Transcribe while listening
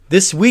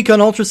This week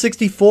on Ultra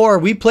 64,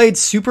 we played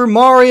Super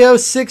Mario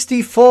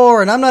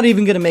 64, and I'm not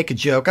even going to make a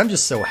joke. I'm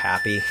just so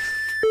happy.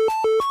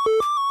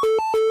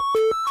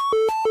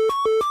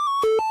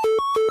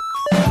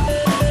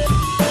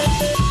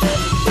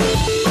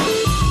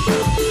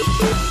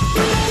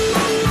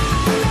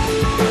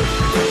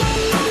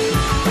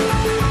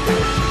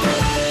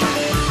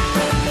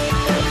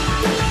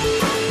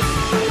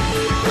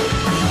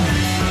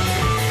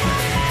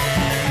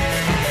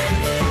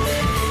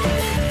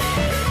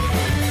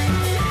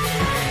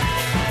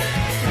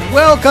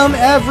 Welcome,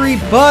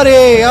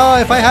 everybody! Oh,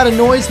 if I had a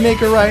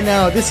noisemaker right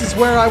now, this is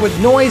where I would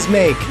noise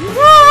make.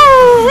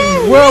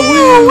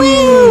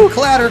 Woo!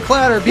 Clatter,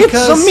 clatter,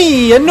 because... It's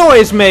me, a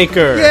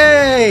noisemaker!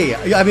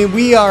 Yay! I mean,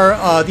 we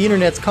are the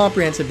internet's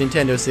comprehensive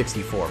Nintendo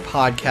 64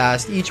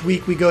 podcast. Each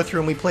week we go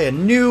through and we play a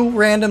new,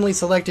 randomly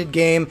selected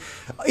game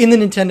in the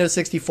Nintendo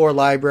 64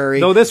 library.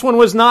 No, this one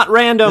was not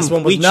random. This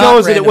one was we not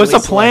chose it. It was a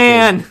randomly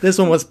plan. selected. This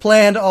one was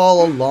planned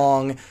all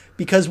along.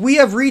 Because we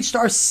have reached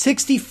our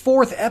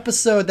 64th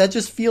episode. That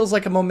just feels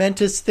like a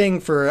momentous thing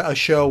for a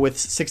show with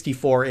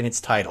 64 in its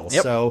title.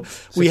 Yep. So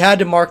we had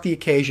to mark the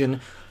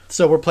occasion.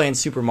 So we're playing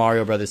Super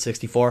Mario Bros.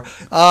 64.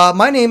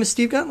 My name is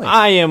Steve Guntley.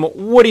 I am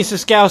Woody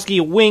Siskowski,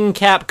 wing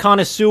cap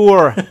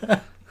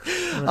connoisseur.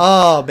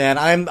 Oh man,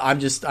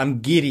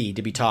 I'm giddy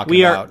to be talking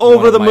We about. are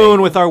over the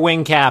moon with our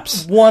wing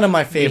caps. One of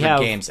my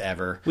favorite games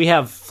ever. We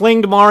have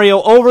flinged Mario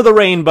over the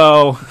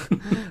rainbow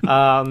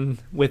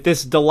with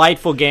this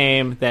delightful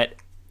game that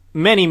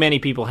many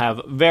people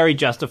have very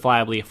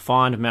justifiably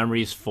fond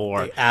memories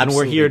for. And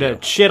we're here to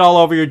shit all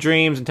over your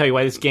dreams and tell you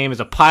why this game is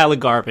a pile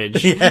of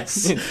garbage.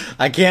 Yes.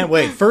 I can't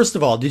wait. First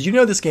of all, did you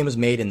know this game was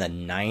made in the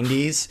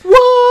 90s?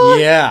 What?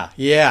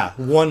 Yeah.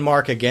 One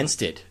mark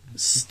against it.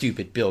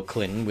 Stupid Bill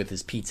Clinton with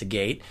his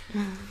Pizzagate.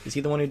 Is he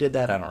the one who did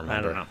that? I don't remember.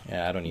 I don't know.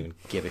 Yeah, I don't even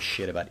give a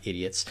shit about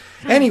idiots.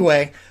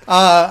 Anyway,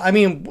 I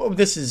mean,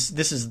 this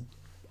is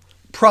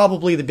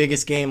probably the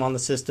biggest game on the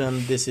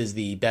system. This is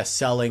the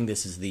best-selling.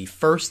 This is the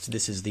first.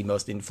 This is the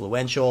most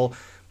influential.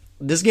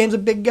 This game's a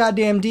big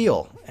goddamn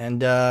deal,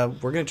 and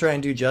we're going to try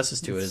and do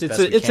justice to it as best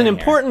we can. It's an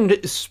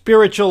important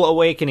spiritual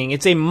awakening.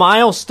 It's a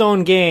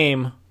milestone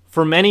game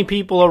for many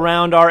people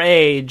around our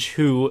age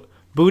who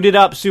booted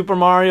up Super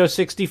Mario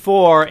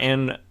 64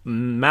 and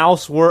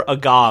mouths were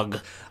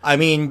agog. I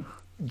mean,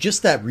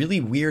 just that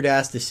really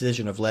weird-ass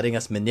decision of letting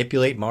us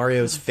manipulate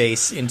Mario's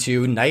face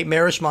into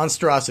nightmarish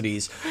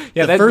monstrosities.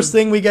 Yeah, the first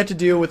thing we get to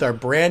do with our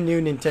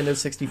brand-new Nintendo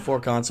 64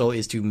 console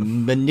is to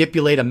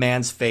manipulate a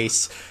man's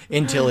face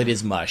until it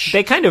is mush.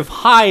 They kind of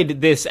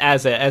hide this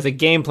as a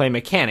gameplay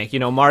mechanic. You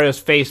know, Mario's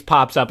face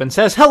pops up and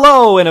says,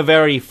 hello, in a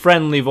very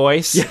friendly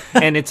voice,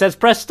 and it says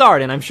press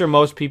start, and I'm sure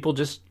most people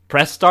just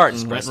press start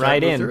and went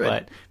right in,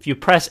 but if you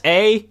press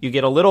A, you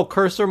get a little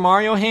cursor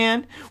Mario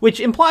hand,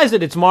 which implies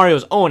that it's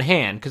Mario's own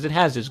hand, because it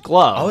has his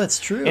glove. Oh, that's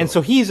true. And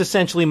so he's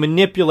essentially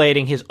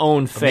manipulating his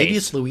own face. Maybe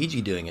it's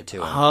Luigi doing it to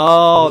him.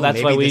 Oh,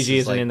 that's why Luigi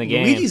isn't in the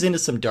game. Luigi's into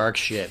some dark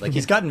shit. Like,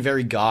 he's gotten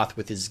very goth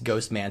with his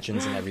ghost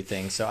mansions and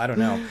everything, so I don't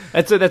know.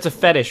 That's a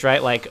fetish,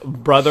 right? Like,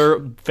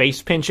 brother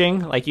face pinching.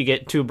 Like, you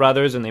get two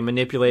brothers and they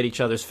manipulate each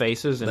other's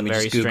faces in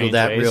very strange ways. Let me just Google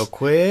that real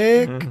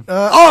quick.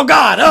 Oh,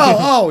 God!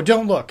 Oh,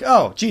 don't look.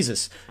 Oh,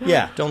 Jesus.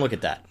 Yeah, don't look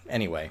at that.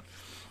 Anyway.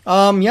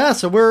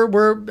 So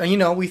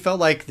we're we felt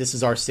like this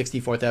is our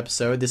 64th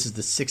episode. This is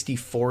the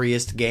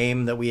 64iest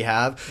game that we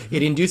have. Mm-hmm.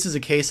 It induces a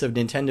case of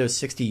Nintendo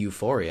 60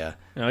 euphoria.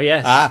 Oh,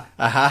 yes.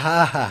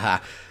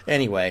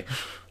 Anyway.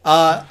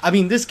 I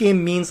mean, this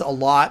game means a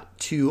lot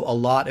to a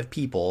lot of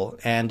people,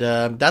 and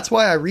that's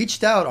why I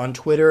reached out on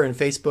Twitter and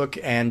Facebook,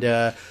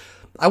 and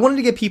I wanted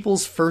to get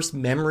people's first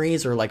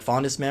memories or like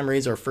fondest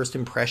memories or first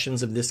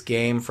impressions of this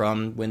game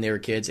from when they were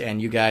kids, and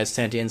you guys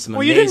sent in some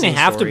amazing stories. You didn't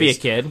have to be a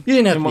kid. You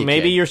didn't have to be a kid.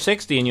 Maybe you're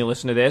 60 and you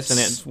listen to this and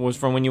it was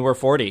from when you were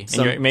 40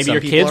 and maybe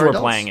your kids were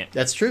playing it.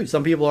 That's true.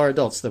 Some people are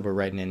adults that were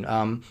writing in.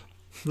 I'm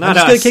just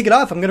going to kick it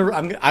off.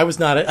 I was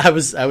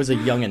a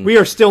youngin'. We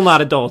are still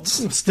not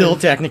adults. Still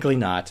technically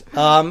not.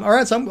 All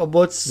right, so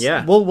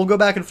we'll go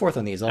back and forth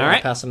on these.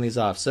 I'll pass some of these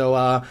off.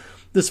 So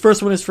this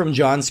first one is from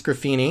John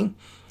Scruffini.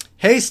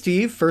 Hey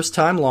Steve, first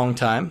time, long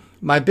time.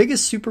 My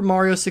biggest Super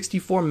Mario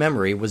 64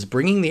 memory was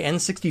bringing the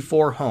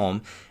N64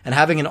 home and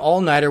having an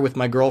all-nighter with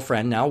my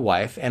girlfriend, now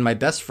wife, and my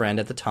best friend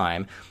at the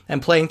time,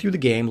 and playing through the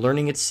game,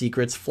 learning its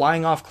secrets,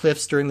 flying off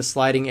cliffs during the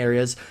sliding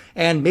areas,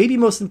 and maybe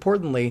most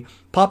importantly,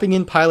 popping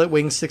in Pilot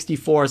Wings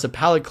 64 as a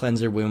palate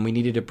cleanser when we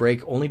needed a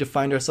break, only to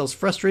find ourselves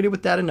frustrated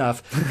with that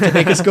enough to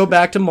make us go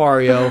back to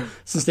Mario,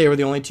 since they were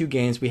the only two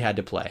games we had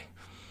to play.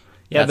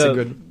 Yeah, that's a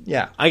good.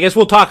 Yeah, I guess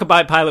we'll talk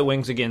about Pilot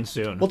Wings again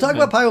soon. We'll talk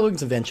about Pilot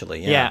Wings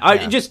eventually.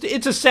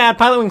 It's a sad.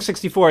 Pilot Wings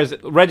 64 is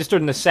registered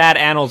in the sad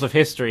annals of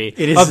history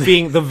of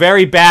being the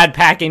very bad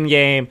pack-in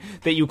game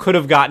that you could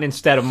have gotten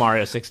instead of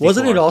Mario 64.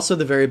 Wasn't it also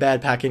the very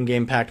bad pack-in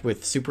game packed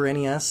with Super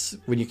NES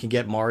when you can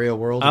get Mario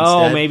World instead?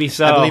 Oh, maybe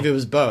so. I believe it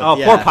was both. Oh,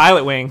 poor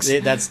Pilot Wings.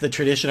 That's the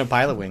tradition of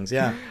Pilot Wings.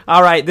 Yeah.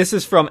 All right, this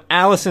is from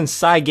Allison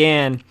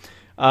Saigan.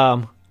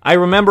 I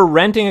remember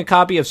renting a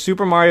copy of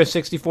Super Mario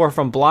 64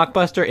 from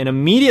Blockbuster and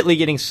immediately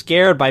getting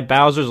scared by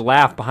Bowser's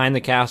laugh behind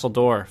the castle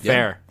door.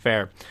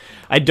 Fair.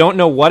 I don't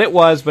know what it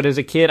was, but as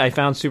a kid, I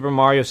found Super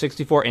Mario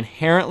 64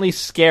 inherently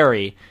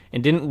scary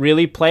and didn't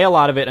really play a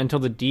lot of it until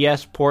the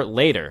DS port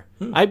later.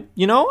 I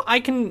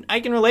can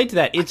relate to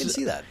that. I can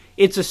see that.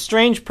 It's a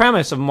strange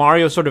premise of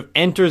Mario sort of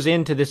enters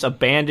into this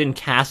abandoned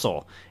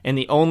castle, and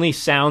the only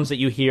sounds that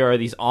you hear are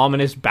these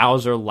ominous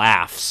Bowser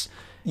laughs.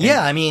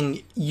 Yeah, I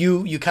mean,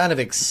 you kind of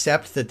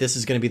accept that this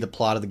is going to be the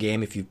plot of the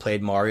game if you've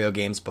played Mario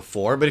games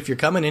before, but if you're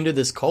coming into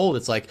this cold,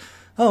 it's like,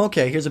 oh,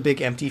 okay, here's a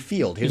big empty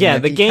field. Here's an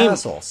empty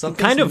castle. The game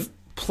kind of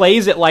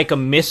plays it like a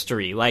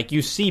mystery. Like,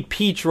 you see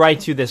Peach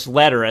write you this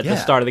letter at the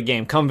start of the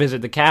game, come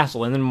visit the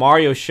castle, and then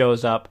Mario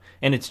shows up,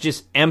 and it's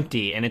just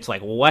empty, and it's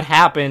like, what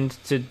happened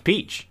to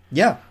Peach?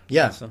 Yeah.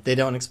 So. They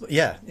don't explain.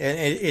 Yeah, and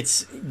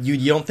it's you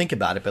don't think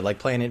about it, but like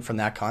playing it from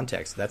that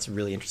context, that's a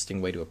really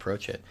interesting way to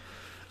approach it.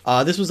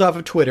 This was off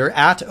of Twitter,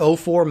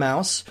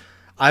 @04mouse.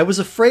 I was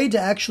afraid to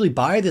actually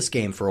buy this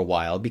game for a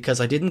while because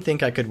I didn't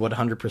think I could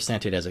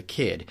 100% it as a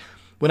kid.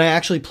 When I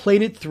actually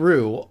played it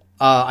through,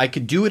 I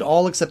could do it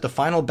all except the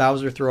final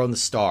Bowser throw on the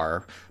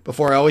star,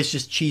 before I always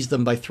just cheesed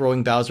them by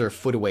throwing Bowser a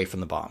foot away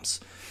from the bombs.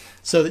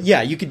 So,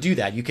 yeah, you could do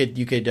that. You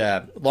could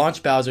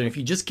launch Bowser, and if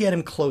you just get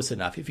him close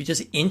enough, if you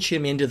just inch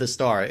him into the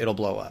star, it'll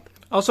blow up.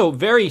 Also,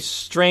 very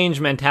strange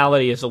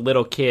mentality as a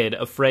little kid,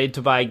 afraid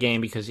to buy a game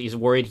because he's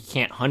worried he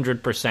can't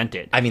 100%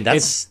 it. I mean,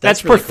 that's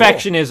really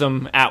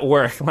perfectionism cool. At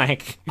work.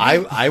 Like,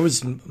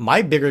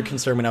 my bigger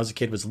concern when I was a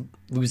kid was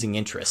losing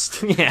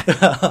interest.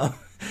 Yeah.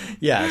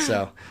 Yeah.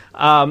 So,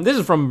 this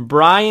is from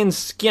Brian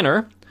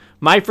Skinner.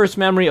 My first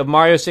memory of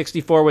Mario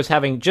 64 was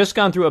having just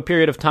gone through a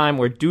period of time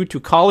where, due to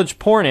college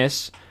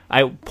poorness,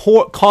 I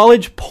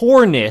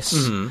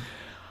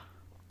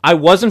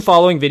wasn't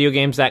following video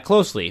games that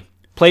closely.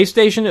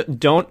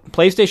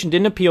 PlayStation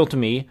didn't appeal to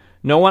me.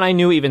 No one I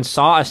knew even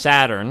saw a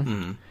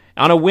Saturn.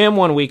 On a whim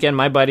one weekend,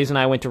 my buddies and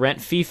I went to rent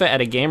FIFA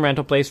at a game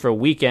rental place for a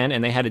weekend,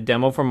 and they had a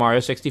demo for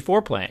Mario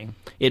 64 playing.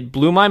 It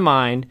blew my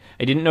mind.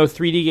 I didn't know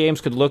 3D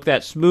games could look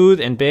that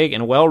smooth and big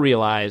and well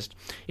realized.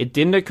 It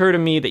didn't occur to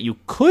me that you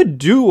could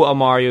do a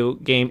Mario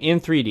game in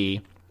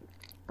 3D.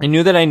 I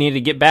knew that I needed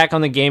to get back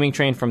on the gaming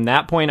train from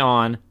that point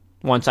on,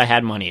 once I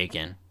had money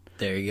again.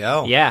 There you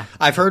go. Yeah.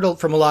 I've heard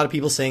from a lot of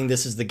people saying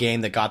this is the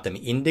game that got them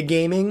into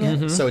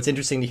gaming, so it's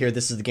interesting to hear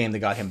this is the game that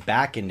got him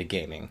back into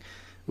gaming,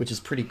 which is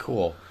pretty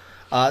cool.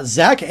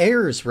 Zach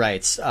Ayers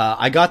writes,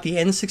 I got the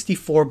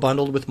N64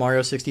 bundled with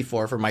Mario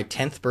 64 for my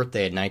 10th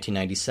birthday in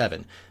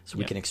 1997. So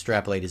we can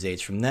extrapolate his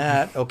age from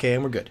that. Okay,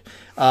 and we're good.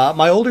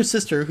 My older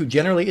sister, who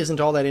generally isn't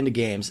all that into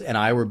games, and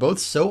I were both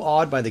so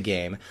awed by the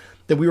game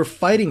that we were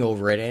fighting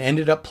over it and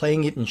ended up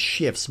playing it in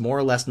shifts, more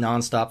or less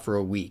nonstop for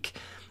a week.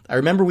 I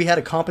remember we had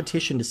a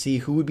competition to see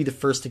who would be the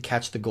first to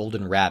catch the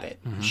golden rabbit.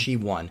 She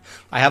won.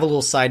 I have a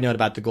little side note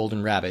about the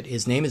golden rabbit.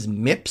 His name is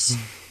Mips,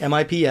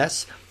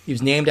 M-I-P-S. He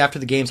was named after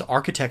the game's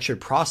architecture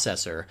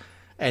processor.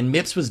 And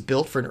Mips was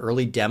built for an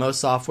early demo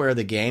software of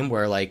the game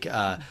where, like,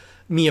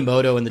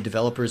 Miyamoto and the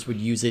developers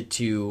would use it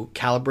to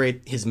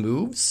calibrate his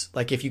moves.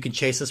 Like, if you could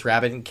chase this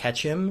rabbit and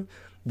catch him,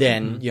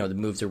 then, the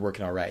moves are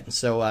working all right. And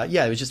so,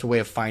 it was just a way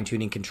of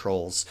fine-tuning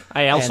controls.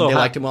 And they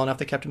liked him well enough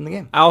they kept him in the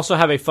game. I also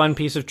have a fun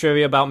piece of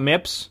trivia about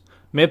Mips.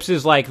 Mips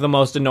is like the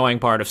most annoying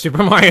part of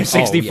Super Mario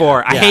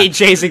 64. I hate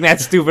chasing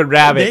that stupid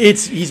rabbit.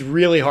 He's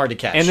really hard to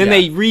catch. And then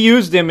they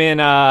reused him in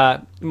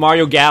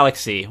Mario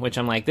Galaxy, which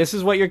I'm like, this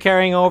is what you're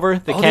carrying over?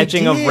 The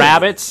catching of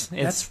rabbits?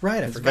 That's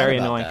right. It's very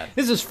annoying.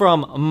 This is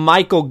from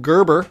Michael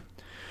Gerber.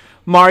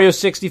 Mario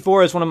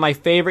 64 is one of my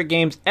favorite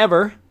games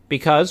ever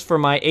because, for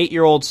my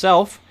 8-year-old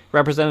self,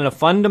 represented a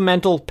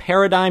fundamental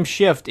paradigm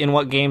shift in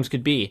what games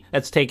could be.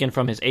 That's taken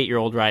from his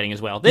 8-year-old writing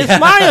as well. This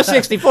Mario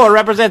 64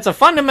 represents a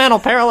fundamental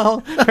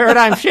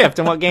paradigm shift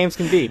in what games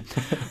can be.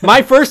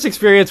 My first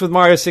experience with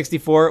Mario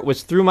 64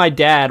 was through my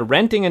dad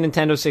renting a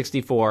Nintendo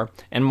 64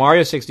 and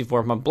Mario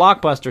 64 from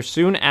Blockbuster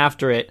soon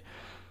after it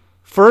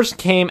first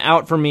came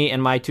out for me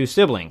and my two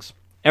siblings.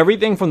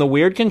 Everything from the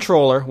weird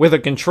controller with a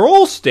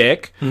control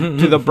stick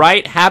to the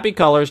bright, happy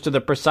colors to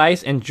the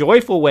precise and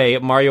joyful way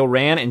Mario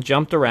ran and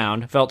jumped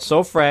around felt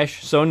so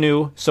fresh, so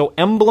new, so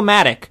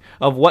emblematic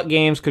of what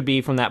games could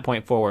be from that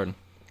point forward.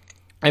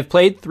 I'd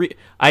played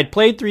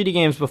 3D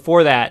games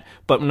before that,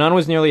 but none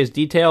was nearly as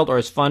detailed or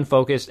as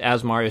fun-focused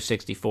as Mario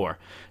 64.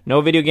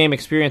 No video game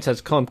experience has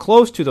come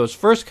close to those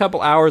first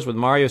couple hours with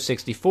Mario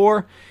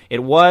 64.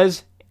 It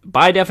was,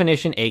 by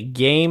definition, a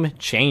game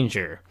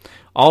changer.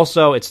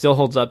 Also, it still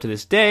holds up to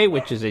this day,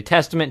 which is a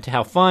testament to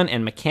how fun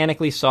and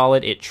mechanically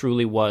solid it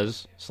truly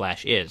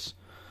was/is.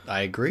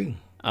 I agree.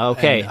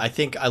 Okay. And I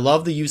think I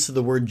love the use of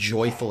the word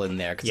joyful in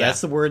there, because that's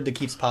the word that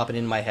keeps popping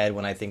in my head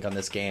when I think on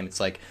this game. It's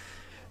like,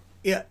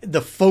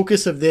 the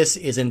focus of this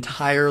is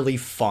entirely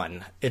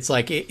fun. It's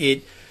like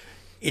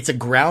it's a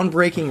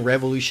groundbreaking,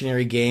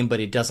 revolutionary game,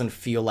 but it doesn't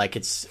feel like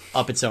it's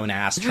up its own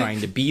ass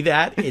trying to be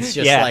that. It's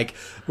just like,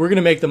 we're going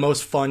to make the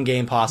most fun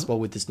game possible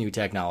with this new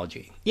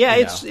technology. Yeah,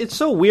 it's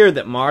so weird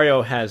that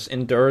Mario has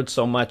endured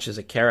so much as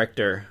a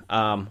character.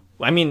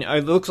 I mean,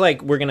 it looks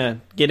like we're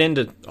gonna get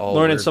into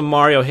learning some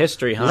Mario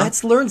history, huh?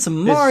 Let's learn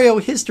some Mario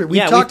history. We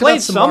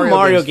played some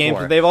Mario games,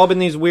 but they've all been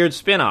these weird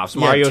spin-offs.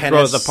 Mario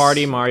throws a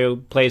party, Mario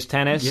plays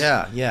tennis.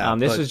 Yeah.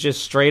 This is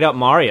just straight up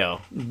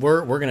Mario.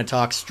 We're gonna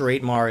talk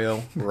straight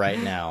Mario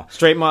right now.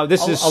 Straight Mario.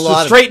 This is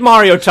straight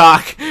Mario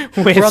talk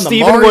with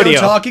Stephen Woodio. Mario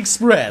Talk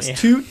Express. Yeah.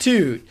 Toot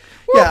toot.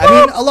 Yeah, I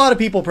mean, a lot of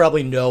people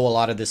probably know a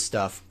lot of this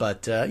stuff,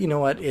 but you know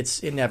what?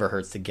 It never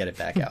hurts to get it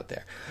back out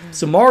there.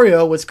 So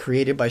Mario was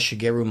created by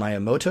Shigeru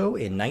Miyamoto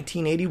in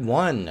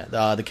 1981.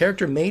 The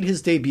character made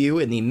his debut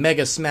in the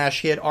mega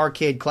smash hit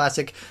arcade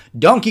classic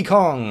Donkey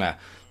Kong,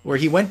 where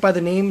he went by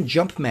the name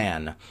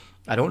Jumpman.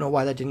 I don't know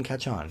why that didn't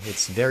catch on.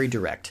 It's very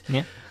direct.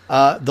 Yeah.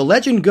 The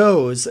legend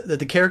goes that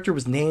the character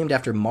was named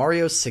after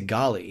Mario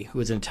Segali, who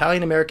was an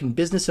Italian-American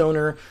business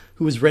owner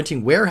who was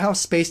renting warehouse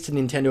space to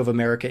Nintendo of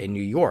America in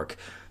New York.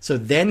 So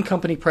then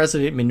company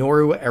president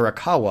Minoru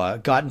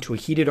Arakawa got into a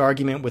heated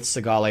argument with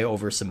Segali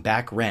over some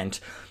back rent,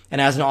 and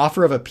as an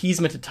offer of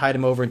appeasement to tide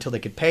him over until they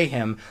could pay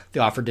him, they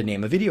offered to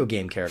name a video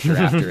game character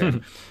after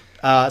him.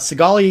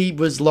 Segali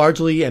was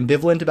largely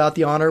ambivalent about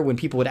the honor. When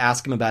people would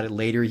ask him about it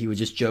later, he would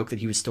just joke that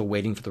he was still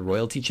waiting for the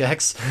royalty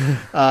checks.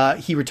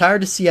 He retired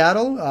to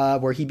Seattle,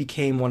 where he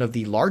became one of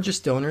the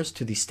largest donors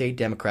to the state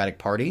Democratic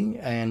Party,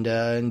 and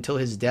until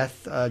his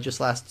death just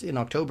last in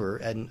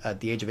October at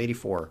the age of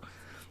 84.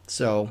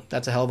 So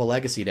that's a hell of a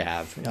legacy to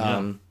have.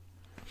 Yeah.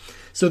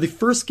 So the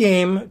first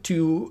game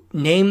to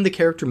name the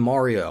character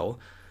Mario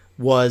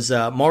was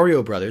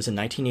Mario Brothers in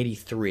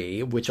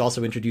 1983, which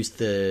also introduced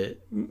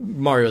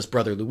Mario's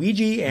brother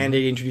Luigi, and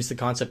it introduced the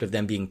concept of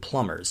them being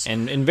plumbers.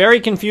 And very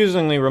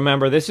confusingly,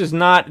 remember, this is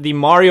not the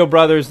Mario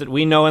Brothers that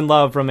we know and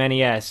love from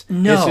NES.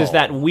 No. This is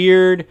that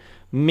weird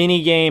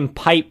minigame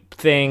pipe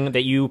thing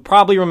that you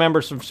probably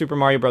remember from Super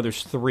Mario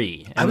Brothers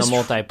 3 and the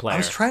multiplayer. I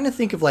was trying to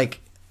think of, like,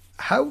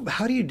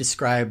 how do you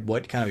describe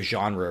what kind of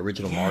genre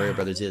original Mario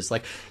Brothers is?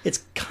 Like,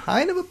 it's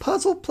kind of a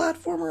puzzle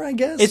platformer, I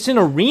guess. It's an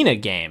arena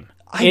game.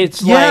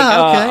 It's a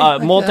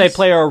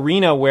multiplayer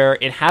arena where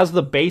it has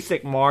the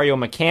basic Mario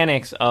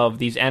mechanics of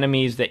these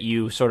enemies that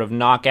you sort of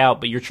knock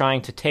out, but you're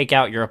trying to take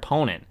out your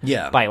opponent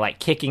by like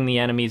kicking the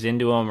enemies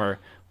into them or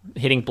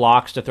hitting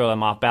blocks to throw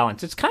them off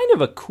balance. It's kind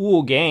of a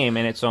cool game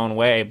in its own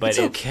way, but it's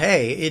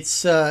okay.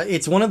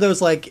 It's one of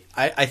those, like,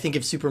 I think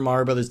if Super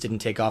Mario Brothers didn't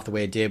take off the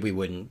way it did, we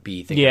wouldn't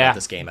be thinking about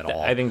this game at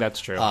all. I think that's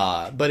true.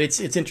 But it's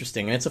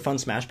interesting, and it's a fun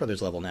Smash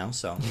Brothers level now,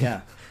 so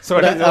yeah. So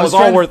it was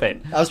all worth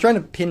it. I was trying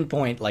to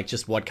pinpoint, like,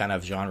 just what kind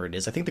of genre it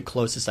is. I think the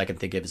closest I can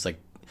think of is, like,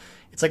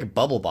 it's like a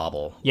Bubble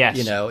Bobble. Yes.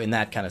 You know, in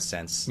that kind of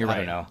sense. You're right. I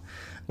don't know.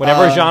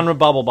 Whatever genre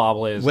Bubble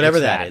Bobble is. Whatever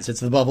that is. It's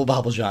the Bubble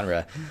Bobble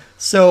genre.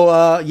 So,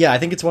 I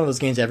think it's one of those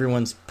games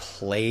everyone's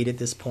played at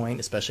this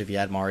point, especially if you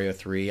had Mario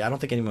 3. I don't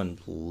think anyone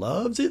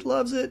loves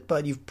it,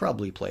 but you've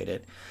probably played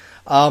it.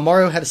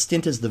 Mario had a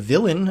stint as the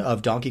villain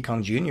of Donkey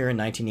Kong Jr. in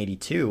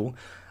 1982,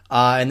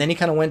 and then he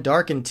kind of went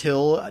dark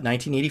until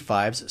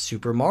 1985's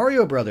Super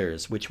Mario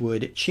Brothers, which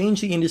would change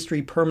the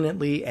industry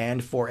permanently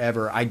and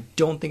forever. I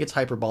don't think it's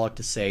hyperbolic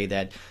to say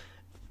that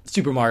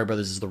Super Mario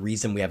Brothers is the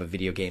reason we have a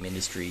video game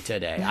industry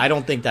today. I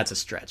don't think that's a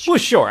stretch. Well,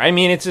 sure. I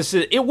mean,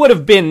 it would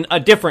have been a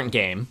different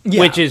game,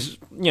 which is,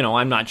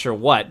 I'm not sure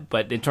what,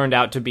 but it turned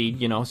out to be,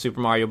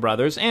 Super Mario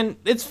Brothers, and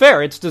it's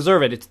fair. It's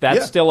deserved.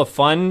 That's still a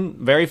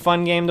very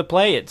fun game to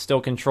play. It still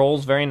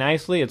controls very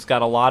nicely. It's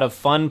got a lot of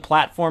fun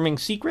platforming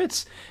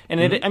secrets, and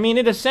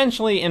it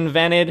essentially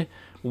invented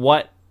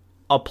what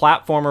a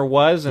platformer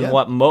was and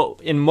what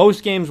in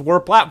most games were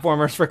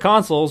platformers for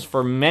consoles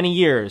for many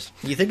years.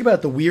 You think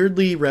about the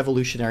weirdly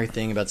revolutionary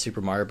thing about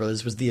Super Mario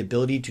Bros. Was the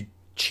ability to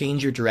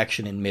change your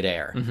direction in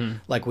midair,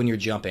 like when you're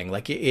jumping.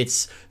 Like,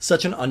 it's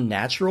such an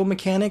unnatural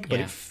mechanic, but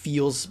it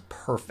feels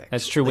perfect.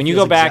 That's true. When you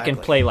go back and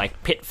play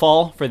like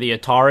Pitfall for the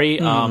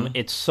Atari,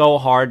 it's so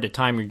hard to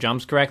time your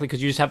jumps correctly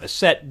because you just have a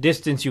set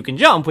distance you can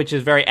jump, which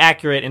is very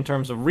accurate in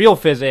terms of real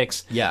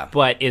physics,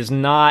 but is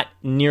not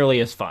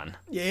nearly as fun.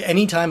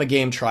 Anytime a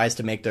game tries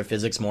to make their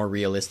physics more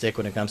realistic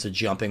when it comes to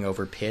jumping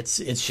over pits,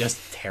 it's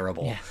just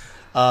terrible. Yeah.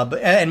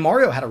 And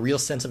Mario had a real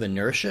sense of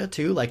inertia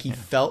too. Like, he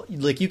felt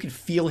like you could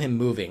feel him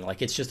moving.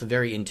 Like, it's just a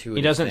very intuitive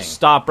He doesn't thing.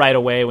 Stop right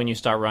away when you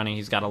start running.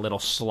 He's got a little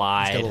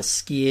slide. He's got a little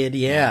skid.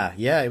 Yeah,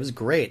 it was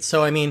great.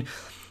 So, I mean,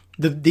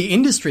 the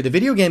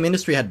video game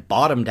industry had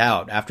bottomed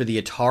out after the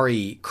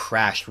Atari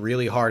crashed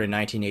really hard in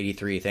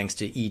 1983 thanks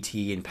to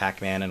E.T. and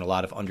Pac-Man and a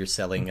lot of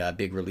underselling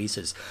big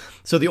releases.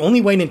 So the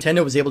only way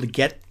Nintendo was able to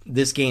get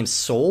this game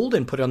sold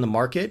and put it on the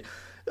market,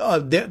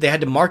 they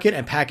had to market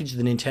and package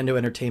the Nintendo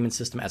Entertainment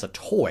System as a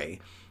toy,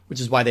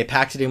 which is why they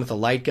packed it in with a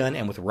light gun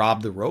and with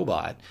Rob the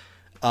Robot,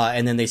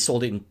 and then they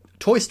sold it in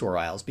toy store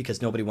aisles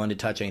because nobody wanted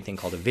to touch anything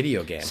called a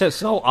video game.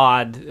 So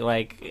odd,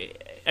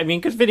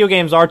 because video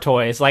games are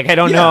toys. Like, I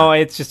don't know,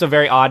 it's just a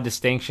very odd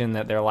distinction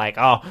that they're like,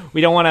 oh,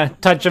 we don't want to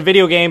touch a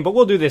video game, but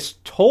we'll do this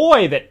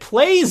toy that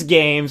plays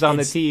games on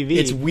the TV.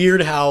 It's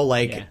weird how,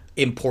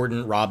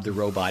 important Rob the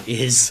Robot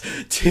is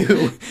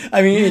to,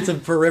 I mean, it's a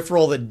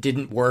peripheral that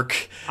didn't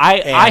work.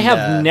 I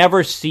have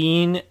never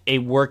seen a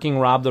working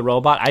Rob the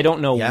Robot. I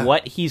don't know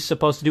what he's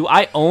supposed to do.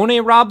 I own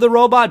a Rob the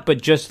Robot,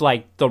 but just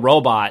like the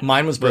robot.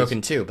 Mine was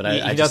broken too, but I just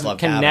love having it. He doesn't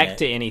connect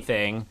to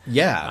anything.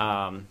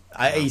 Yeah.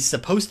 He's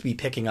supposed to be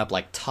picking up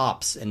like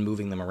tops and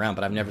moving them around,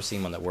 but I've never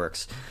seen one that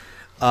works.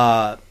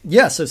 So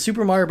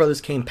Super Mario Brothers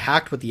came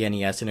packed with the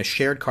NES in a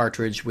shared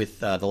cartridge with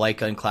the light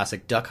gun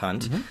classic Duck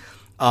Hunt.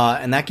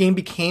 And that game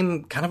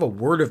became kind of a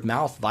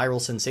word-of-mouth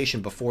viral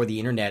sensation before the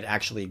internet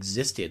actually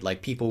existed.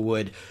 Like, people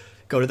would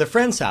go to their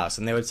friend's house,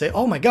 and they would say,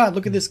 oh my god,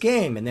 look at this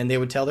game, and then they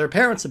would tell their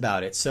parents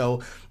about it.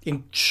 So,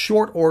 in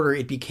short order,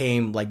 it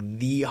became, like,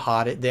 the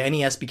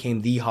NES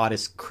became the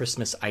hottest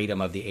Christmas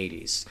item of the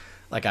 80s.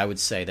 Like, I would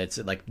say that's,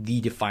 like,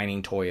 the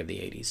defining toy of the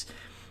 80s.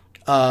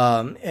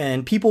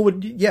 And people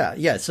would,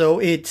 so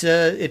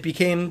it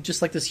became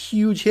just like this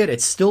huge hit.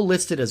 It's still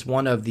listed as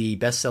one of the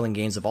best-selling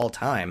games of all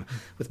time,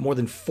 with more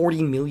than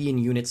 40 million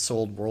units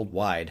sold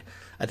worldwide.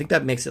 I think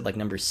that makes it like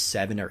number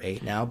 7 or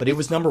 8 now, but it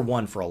was number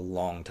 1 for a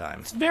long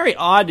time. It's very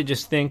odd to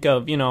just think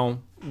of,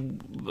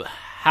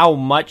 how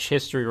much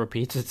history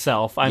repeats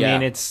itself. I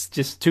mean, it's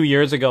just 2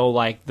 years ago,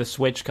 like, the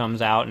Switch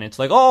comes out, and it's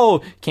like,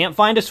 oh, can't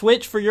find a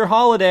Switch for your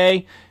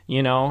holiday.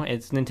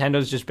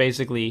 Nintendo's just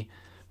basically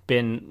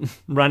been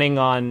running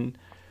on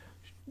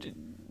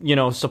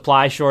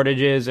supply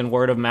shortages and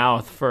word of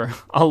mouth for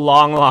a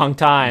long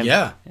time.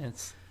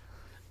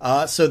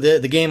 So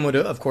the game would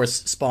of course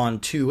spawn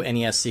 2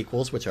 NES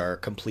sequels, which are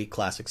complete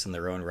classics in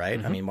their own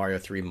right. I mean, Mario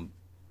 3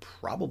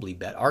 probably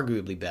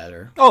arguably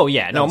better. Oh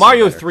yeah,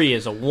 Mario 3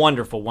 is a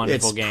wonderful game.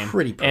 It's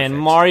pretty perfect. And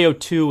Mario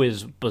 2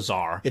 is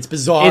bizarre. It's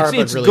bizarre,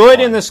 it's really good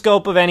fun. In the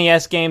scope of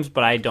NES games,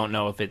 but I don't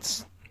know if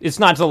it's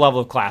not to the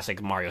level of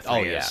classic Mario 3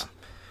 is. Yeah.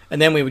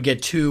 And then we would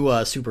get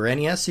 2 Super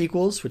NES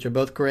sequels, which are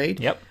both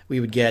great. Yep. We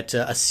would get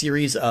a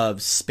series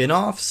of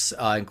spin-offs,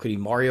 including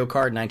Mario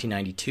Kart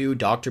 1992,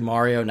 Dr.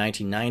 Mario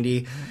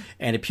 1990,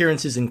 and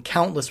appearances in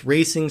countless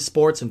racing,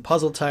 sports, and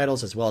puzzle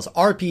titles, as well as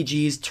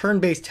RPGs,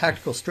 turn-based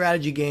tactical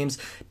strategy games,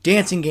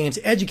 dancing games,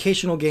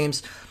 educational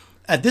games.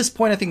 At this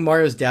point, I think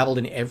Mario's dabbled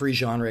in every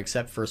genre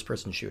except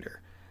first-person shooter.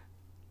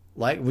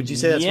 Like, would you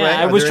say that's right?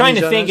 I was trying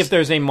to think if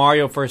there's a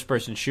Mario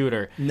first-person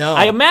shooter. No.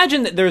 I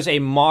imagine that there's a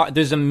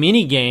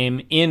mini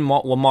game in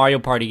Mario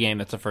Party game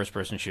that's a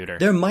first-person shooter.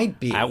 There might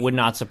be. That would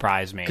not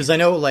surprise me. Because I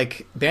know,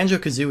 like,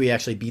 Banjo-Kazooie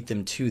actually beat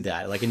them to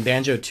that. Like, in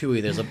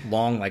Banjo-Tooie, there's a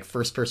long, like,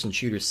 first-person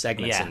shooter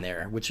segments in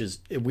there, which is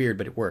weird,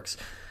 but it works.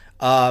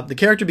 The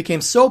character became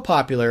so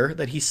popular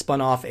that he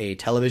spun off a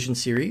television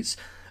series,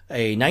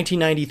 a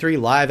 1993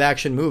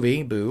 live-action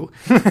movie, boo,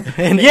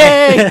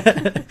 Yay!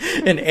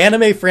 an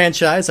anime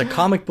franchise, a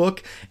comic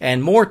book,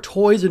 and more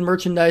toys and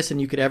merchandise than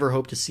you could ever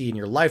hope to see in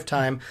your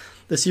lifetime.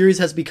 The series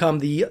has become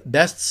the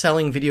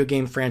best-selling video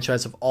game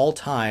franchise of all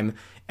time,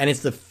 and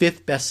it's the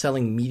 5th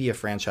best-selling media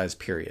franchise,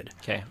 period.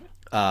 Okay.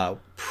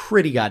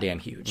 Pretty goddamn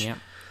huge.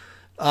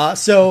 Yeah.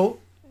 So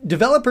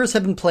developers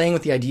have been playing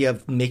with the idea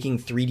of making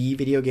 3D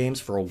video games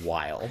for a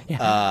while.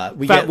 Yeah.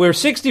 We're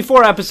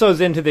 64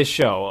 episodes into this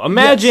show.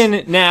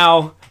 Imagine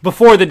now,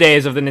 before the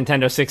days of the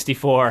Nintendo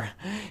 64,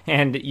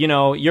 and,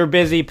 you're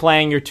busy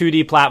playing your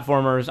 2D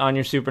platformers on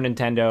your Super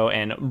Nintendo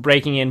and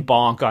breaking in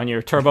Bonk on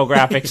your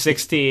TurboGrafx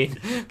 16.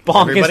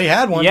 Bonk Everybody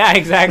had one. Yeah,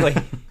 exactly.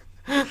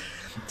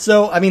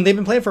 So, I mean, they've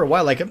been playing for a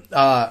while. Like, you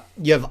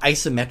have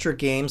isometric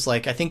games.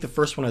 Like, I think the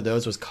first one of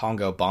those was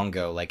Congo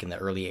Bongo, like, in the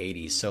early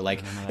 80s. So,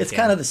 like, it's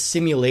kind of the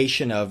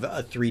simulation of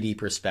a 3D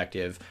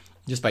perspective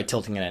just by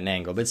tilting at an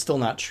angle, but it's still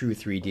not true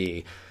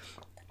 3D.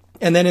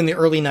 And then in the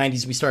early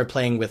 90s, we started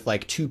playing with,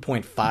 like,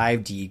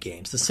 2.5D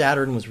games. The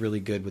Saturn was really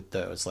good with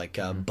those, like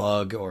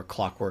Bug or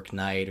Clockwork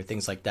Knight or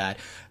things like that.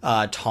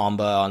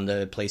 Tomba on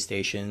the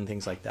PlayStation,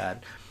 things like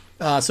that.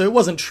 So it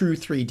wasn't true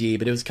 3D,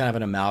 but it was kind of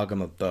an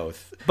amalgam of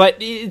both.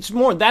 But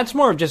that's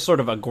more of just sort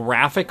of a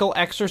graphical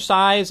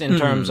exercise in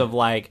terms of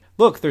like,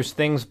 look, there's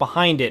things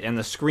behind it and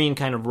the screen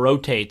kind of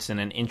rotates in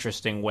an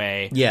interesting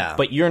way. Yeah.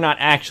 But you're not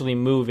actually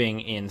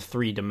moving in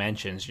 3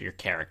 dimensions, your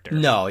character.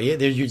 No, you're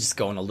just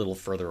going a little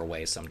further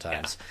away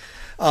sometimes.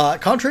 Yeah.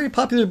 Contrary to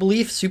popular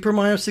belief, Super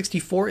Mario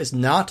 64 is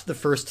not the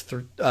first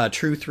true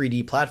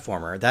 3D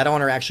platformer. That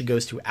honor actually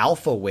goes to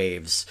Alpha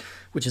Waves,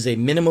 which is a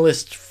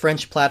minimalist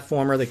French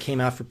platformer that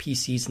came out for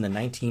PCs in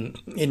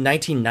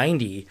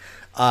 1990.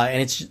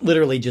 And it's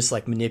literally just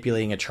like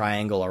manipulating a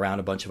triangle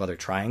around a bunch of other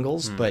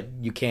triangles, but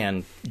you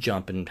can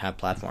jump and have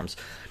platforms.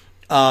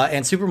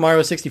 And Super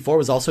Mario 64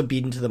 was also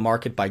beaten to the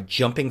market by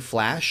Jumping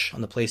Flash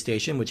on the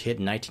PlayStation, which hit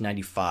in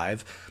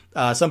 1995.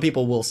 Some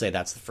people will say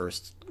that's the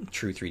first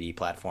true 3D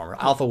platformer.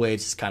 Alpha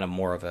Waves is kind of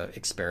more of an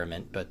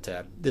experiment, but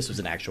this was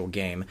an actual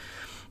game.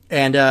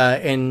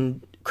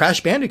 And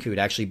Crash Bandicoot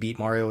actually beat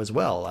Mario as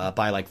well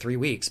by like 3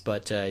 weeks,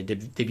 but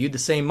debuted the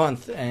same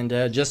month and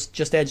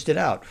just edged it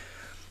out.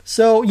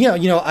 So,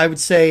 I would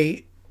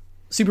say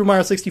Super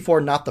Mario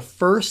 64, not the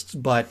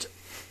first, but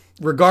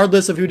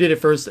regardless of who did it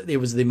first, it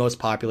was the most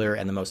popular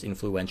and the most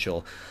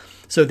influential.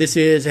 So this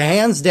is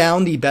hands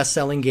down the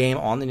best-selling game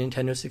on the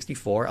Nintendo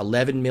 64.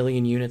 11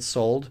 million units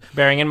sold.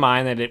 Bearing in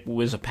mind that it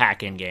was a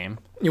pack-in game.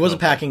 It was a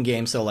pack-in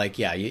game, so I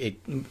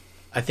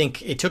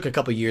think it took a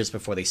couple years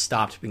before they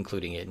stopped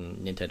including it in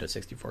Nintendo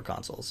 64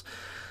 consoles.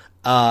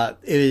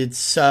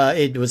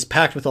 It was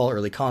packed with all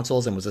early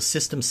consoles and was a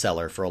system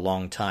seller for a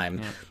long time.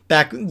 Yeah.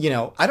 Back,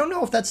 I don't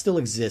know if that still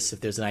exists,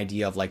 if there's an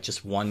idea of like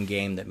just one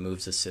game that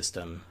moves a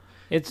system.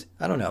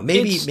 I don't know.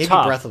 Maybe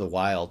tough. Breath of the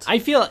Wild. I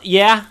feel,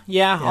 yeah,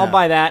 I'll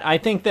buy that. I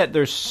think that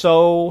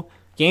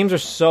games are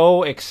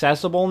so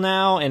accessible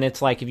now, and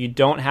it's like if you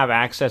don't have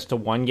access to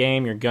one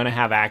game, you're going to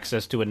have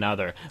access to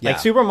another. Yeah. Like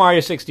Super Mario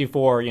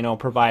 64,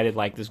 provided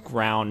like this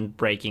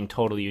groundbreaking,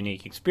 totally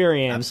unique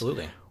experience.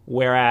 Absolutely.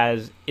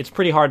 Whereas it's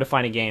pretty hard to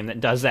find a game that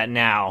does that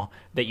now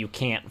that you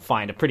can't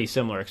find a pretty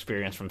similar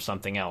experience from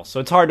something else. So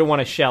it's hard to want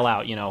to shell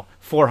out,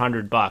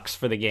 $400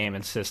 for the game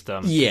and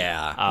system.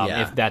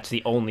 Yeah. If that's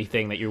the only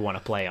thing that you want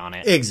to play on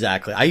it.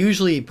 Exactly. I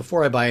usually,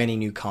 before I buy any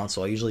new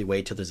console, I usually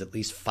wait till there's at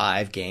least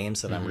 5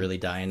 games that I'm really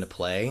dying to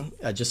play,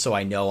 just so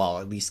I know I'll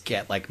at least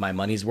get like my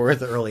money's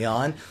worth early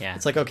on. Yeah.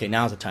 It's like, okay,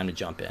 now's the time to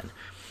jump in.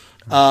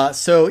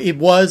 So it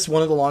was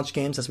one of the launch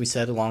games, as we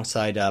said,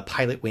 alongside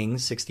Pilot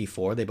Wings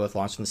 64. They both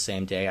launched on the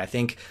same day. I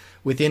think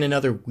within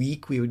another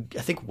week,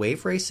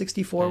 Wave Race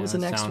 64 was the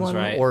next one,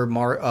 right. or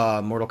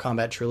Mortal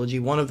Kombat Trilogy.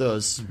 One of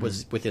those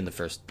was within the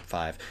first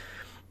 5.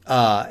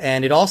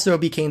 And it also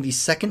became the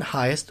second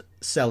highest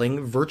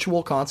selling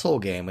virtual console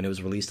game when it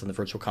was released on the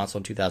Virtual Console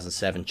in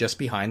 2007, just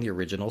behind the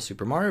original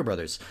Super Mario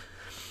Brothers.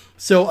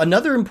 So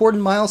another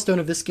important milestone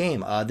of this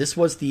game, this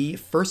was the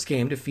first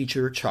game to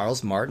feature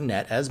Charles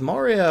Martinet as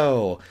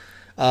Mario.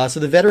 So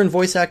the veteran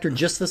voice actor,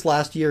 just this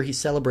last year, he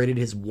celebrated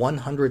his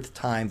 100th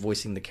time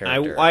voicing the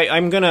character.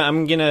 I'm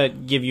gonna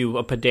give you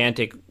a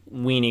pedantic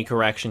weenie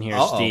correction here,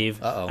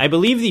 Steve. I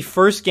believe the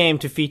first game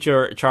to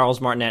feature Charles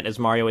Martinet as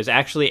Mario is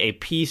actually a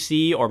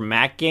PC or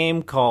Mac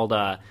game called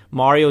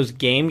Mario's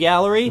Game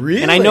Gallery.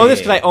 Really? And I know this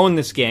because I own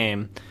this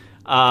game.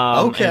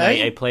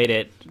 Okay. And I played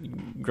it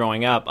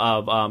growing up.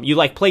 You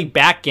like play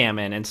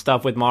backgammon and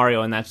stuff with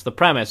Mario, and that's the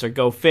premise, or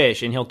go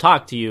fish, and he'll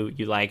talk to you.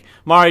 You like,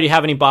 Mario, do you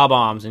have any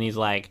bob-ombs? And he's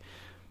like,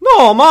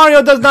 no,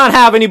 Mario does not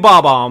have any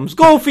bob-ombs.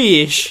 Go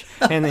fish.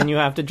 And then you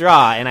have to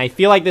draw. And I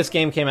feel like this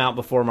game came out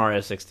before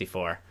Mario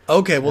 64.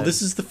 Okay, well,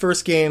 this is the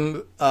first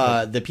game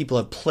that people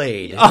have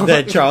played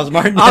that Charles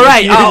Martinet. All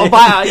right,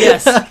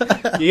 yes,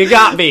 you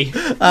got me.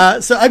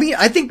 So I mean,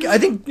 I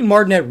think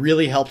Martinet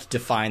really helped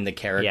define the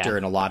character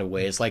in a lot of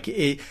ways. Like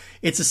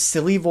it's a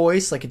silly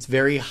voice, like it's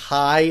very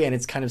high and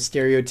it's kind of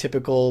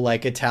stereotypical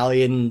like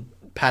Italian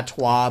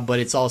patois, but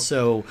it's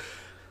also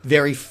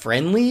very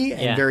friendly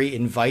and very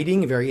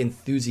inviting, very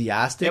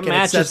enthusiastic. It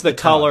matches the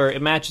color.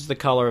 It matches the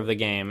color of the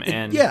game,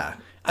 and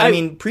I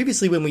mean,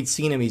 previously when we'd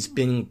seen him, he's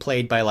been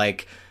played by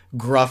like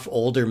gruff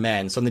older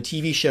men. So on the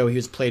TV show, he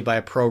was played by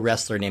a pro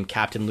wrestler named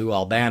Captain Lou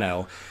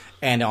Albano.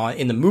 And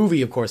in the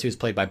movie, of course, he was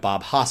played by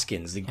Bob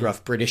Hoskins, the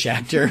gruff British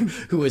actor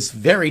who was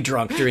very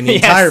drunk during the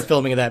entire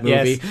filming of that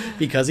movie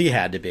because he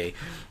had to be.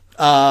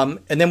 And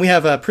then we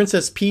have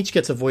Princess Peach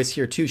gets a voice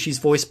here, too. She's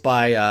voiced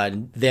by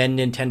then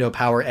Nintendo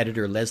Power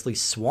editor Leslie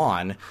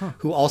Swan,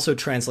 who also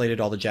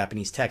translated all the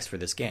Japanese text for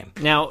this game.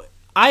 Now,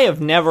 I have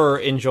never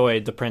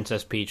enjoyed the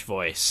Princess Peach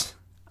voice.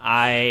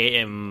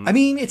 I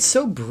mean, it's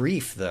so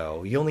brief,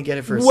 though. You only get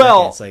it for a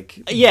second. It's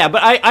like, yeah,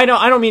 but I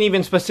don't mean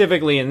even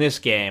specifically in this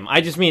game.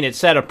 I just mean it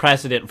set a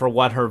precedent for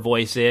what her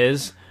voice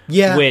is.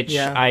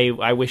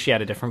 I wish she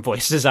had a different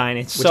voice design.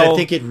 I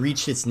think it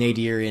reached its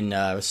nadir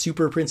in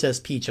Super Princess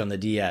Peach on the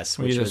DS.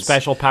 Which was a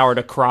special power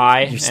to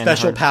cry. Your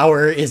special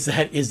power is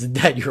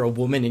that you're a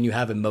woman and you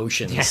have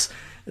emotions. Yeah.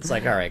 It's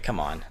like, all right, come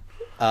on.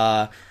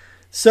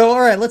 So,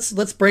 all right,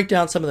 let's break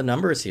down some of the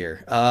numbers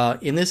here.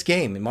 In this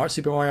game, in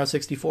Super Mario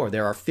 64,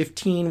 there are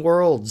 15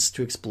 worlds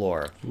to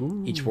explore.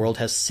 Ooh. Each world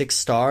has 6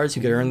 stars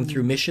you can earn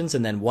through missions,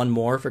 and then 1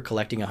 more for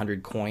collecting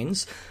 100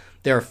 coins.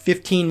 There are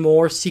 15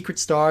 more secret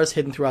stars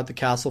hidden throughout the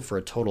castle for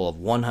a total of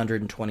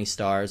 120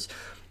 stars.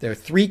 There are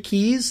 3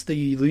 keys that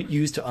you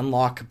use to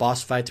unlock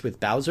boss fights with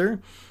Bowser.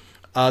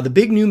 The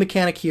big new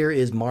mechanic here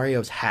is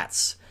Mario's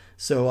hats.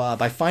 So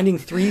by finding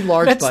 3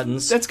 large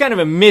buttons, that's kind of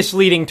a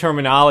misleading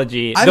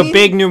terminology. The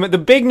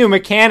big new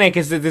mechanic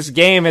is that this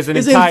game is an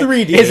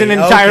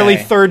entirely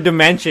third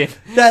dimension.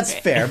 That's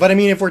fair, but I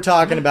mean, if we're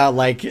talking about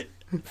like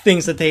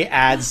things that they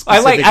add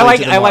specifically I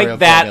like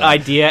that formula.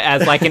 Idea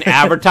as like an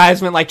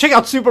advertisement, like check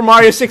out Super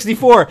Mario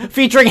 64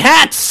 featuring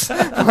hats.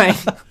 Why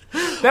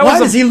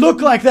does he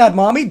look like that,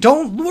 Mommy?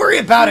 Don't worry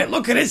about it.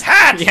 Look at his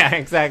hat. Yeah,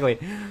 exactly.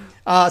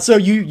 So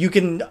you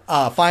can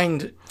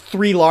find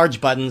 3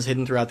 large buttons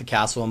hidden throughout the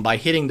castle, and by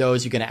hitting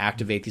those, you're going to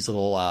activate these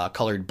little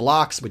colored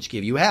blocks, which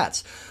give you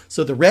hats.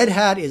 So the red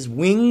hat is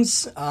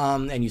wings,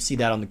 and you see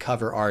that on the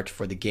cover art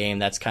for the game.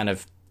 That's kind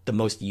of the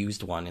most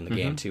used one in the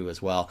game, too,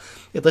 as well.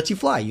 It lets you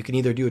fly. You can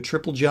either do a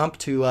triple jump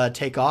to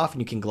take off,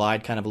 and you can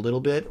glide kind of a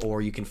little bit,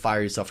 or you can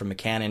fire yourself from a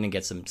cannon and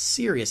get some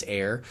serious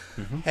air.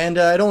 And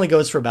it only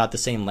goes for about the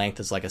same length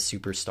as like a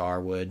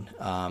superstar would.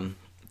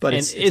 But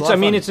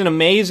it's an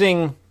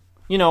amazing.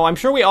 I'm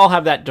sure we all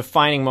have that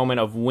defining moment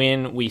of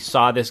when we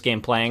saw this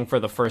game playing for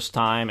the first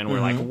time, and we're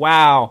like,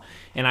 wow.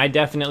 And I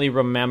definitely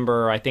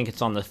remember, I think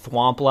it's on the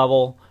Thwomp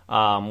level,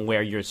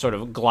 where you're sort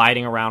of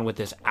gliding around with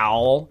this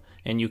owl,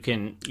 and you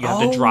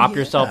have to drop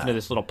yourself into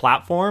this little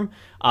platform.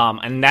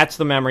 And that's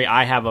the memory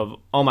I have of,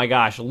 oh my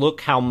gosh,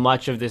 look how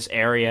much of this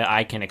area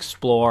I can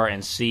explore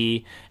and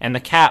see. And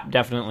the cap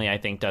definitely, I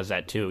think, does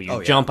that too.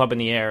 You jump up in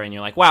the air, and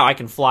you're like, wow, I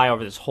can fly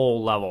over this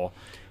whole level.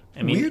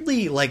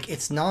 Weirdly,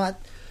 it's not...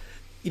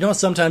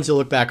 sometimes you'll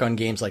look back on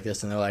games like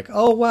this and they're like,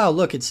 oh, wow,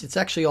 look, it's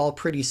actually all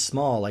pretty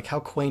small. Like, how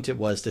quaint it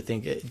was to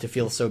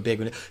feel so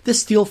big.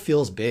 This still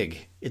feels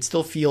big. It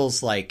still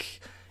feels,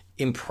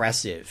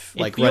 impressive,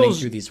 running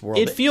through these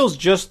worlds. It feels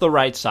just the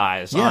right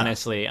size,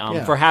 honestly,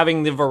 for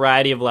having the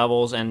variety of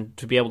levels and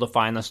to be able to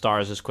find the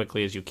stars as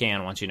quickly as you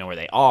can once you know where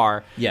they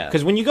are. Yeah.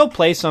 Because when you go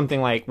play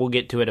something like, we'll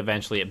get to it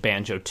eventually at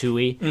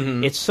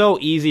Banjo-Tooie, it's so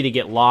easy to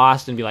get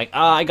lost and be like,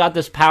 I got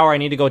this power, I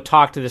need to go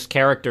talk to this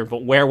character,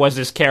 but where was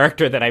this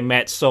character that I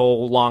met so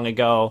long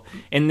ago?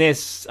 In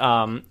this,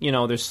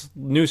 there's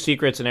new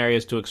secrets and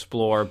areas to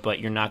explore, but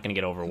you're not going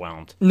to get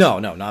overwhelmed. No,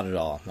 not at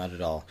all. Not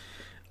at all.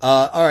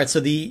 All right,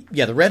 so the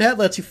red hat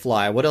lets you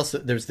fly. What else?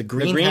 There's the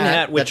green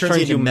hat which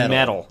turns you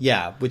metal.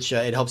 Yeah, which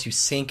it helps you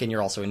sink, and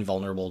you're also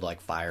invulnerable to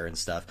fire and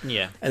stuff.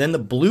 Yeah. And then the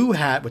blue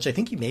hat, which I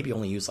think you maybe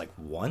only use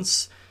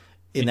once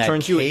in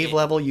that cave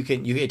level.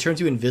 It turns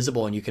you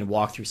invisible, and you can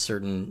walk through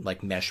certain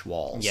mesh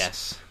walls.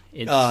 Yes.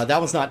 That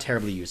one's not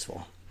terribly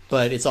useful,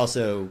 but it's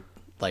also.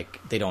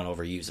 They don't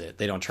overuse it.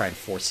 They don't try and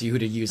force you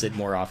to use it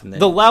more often than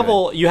the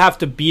level. You have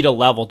to beat a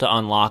level to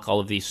unlock all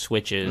of these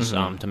switches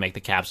to make the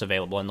caps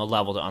available, and the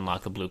level to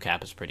unlock the blue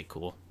cap is pretty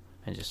cool.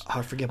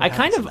 I forget. I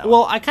kind of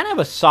have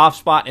a soft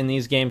spot in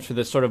these games for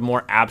the sort of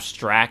more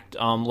abstract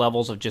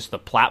levels of just the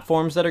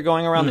platforms that are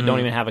going around that don't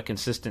even have a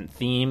consistent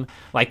theme,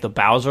 like the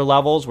Bowser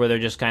levels where they're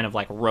just kind of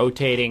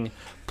rotating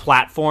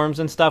platforms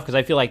and stuff, because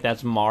I feel like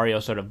that's Mario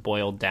sort of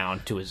boiled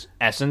down to his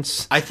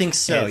essence. I think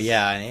so,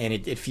 and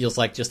it feels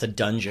like just a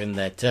dungeon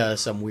that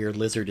some weird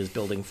lizard is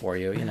building for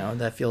you.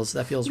 That feels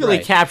really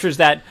right. Captures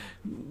that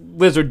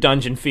lizard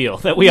dungeon feel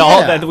that we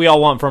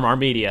all want from our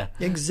media.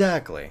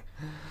 Exactly.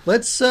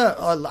 Let's.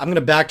 I'm going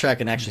to backtrack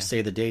and actually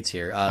say the dates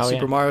here.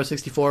 Super Mario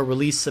 64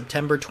 released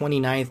September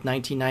 29th,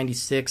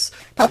 1996.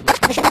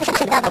 Obviously,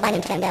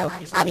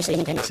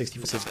 Nintendo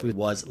 64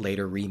 was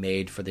later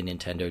remade for the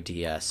Nintendo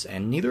DS,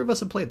 and neither of us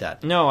have played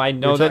that. No, I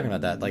know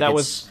that. That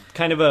was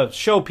kind of a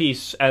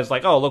showpiece as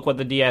look what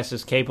the DS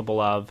is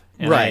capable of.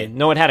 And right. I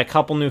know it had a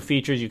couple new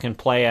features. You can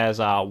play as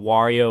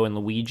Wario and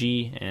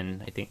Luigi,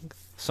 and I think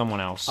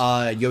someone else.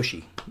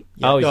 Yoshi.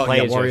 Yeah. You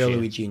play as Wario, Yoshi.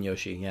 Luigi, and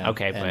Yoshi. Yeah.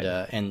 Okay,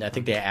 and I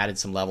think they added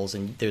some levels,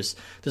 and there's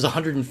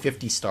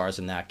 150 stars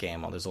in that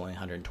game, while there's only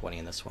 120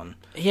 in this one.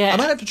 Yeah, I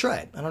might have to try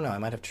it. I don't know. I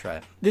might have to try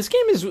it. This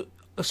game is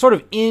sort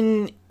of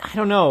I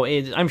don't know.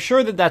 I'm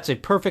sure that's a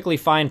perfectly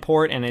fine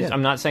port, and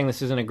I'm not saying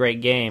this isn't a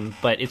great game,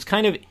 but it's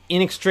kind of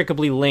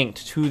inextricably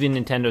linked to the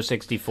Nintendo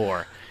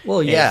 64.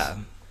 Well, yeah.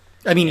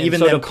 I mean, even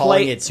them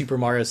calling it Super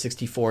Mario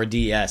 64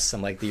 DS,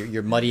 I'm like,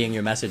 you're muddying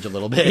your message a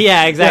little bit.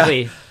 Yeah,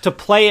 exactly. To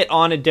play it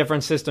on a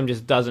different system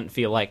just doesn't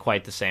feel like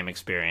quite the same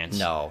experience.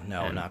 No,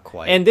 not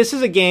quite. And this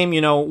is a game,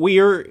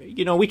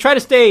 we try to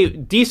stay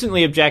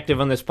decently objective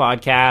on this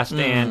podcast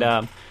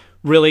and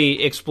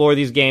really explore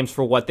these games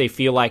for what they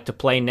feel like to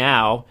play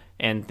now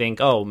and think,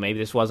 oh, maybe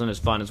this wasn't as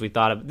fun as we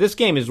thought of. This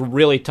game is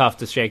really tough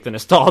to shake the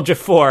nostalgia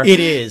for. It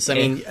is. I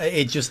mean,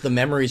 the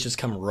memories just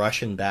come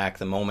rushing back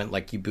the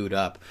moment you boot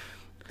up.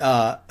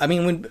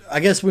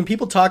 When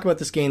people talk about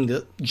this game,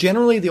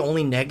 generally the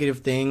only negative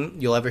thing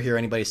you'll ever hear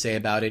anybody say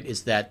about it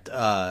is that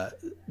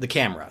the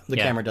camera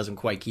doesn't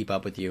quite keep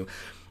up with you.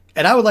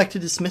 And I would like to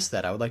dismiss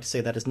that. I would like to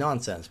say that is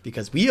nonsense,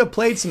 because we have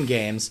played some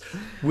games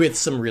with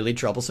some really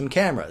troublesome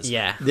cameras.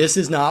 Yeah. This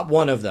is not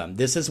one of them.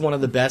 This is one of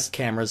the best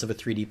cameras of a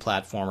 3D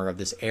platformer of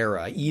this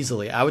era,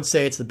 easily. I would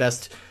say it's the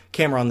best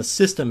camera on the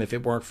system if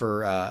it weren't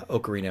for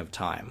Ocarina of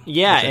Time.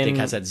 Yeah, which I think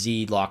has that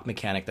Z-lock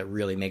mechanic that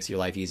really makes your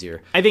life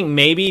easier. I think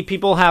maybe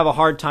people have a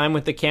hard time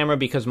with the camera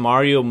because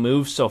Mario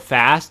moves so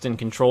fast and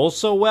controls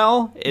so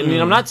well. I mean,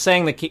 I'm not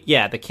saying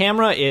the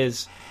camera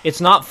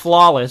it's not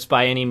flawless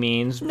by any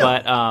means, no.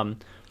 But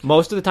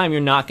most of the time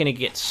you're not going to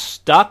get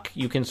stuck.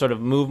 You can sort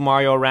of move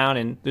Mario around,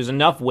 and there's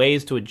enough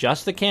ways to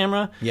adjust the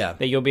camera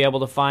that you'll be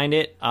able to find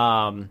it.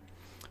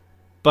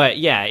 But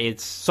yeah,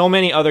 it's so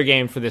many other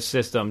games for this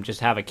system just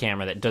have a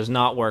camera that does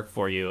not work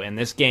for you. And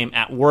this game,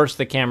 at worst,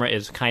 the camera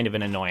is kind of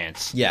an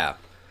annoyance. Yeah.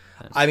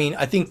 I mean,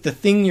 I think the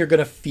thing you're going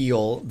to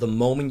feel the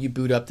moment you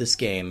boot up this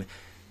game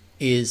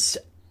is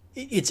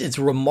it's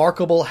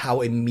remarkable how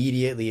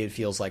immediately it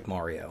feels like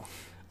Mario.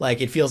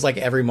 It feels like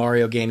every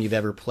Mario game you've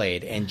ever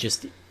played, and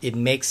just it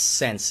makes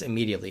sense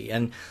immediately.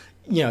 And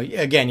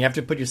again, you have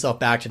to put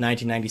yourself back to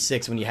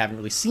 1996 when you haven't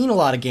really seen a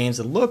lot of games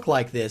that look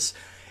like this.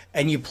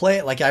 And you play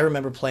it, I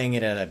remember playing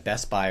it at a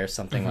Best Buy or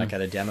something, at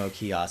a demo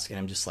kiosk, and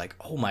I'm just like,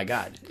 oh my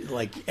god.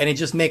 And it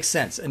just makes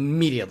sense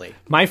immediately.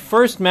 My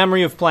first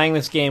memory of playing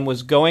this game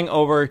was going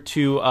over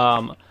to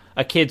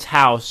a kid's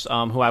house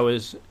who I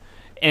was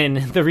And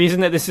the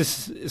reason that this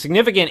is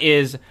significant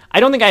is I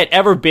don't think I had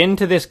ever been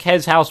to this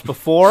Kez house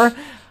before.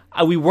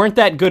 We weren't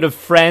that good of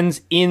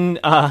friends in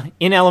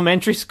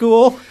elementary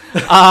school,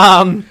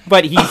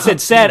 but he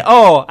said,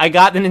 "Oh, I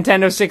got the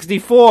Nintendo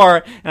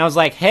 64," and I was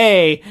like,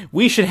 "Hey,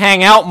 we should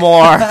hang out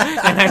more."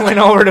 And I went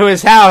over to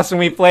his house and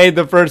we played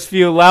the first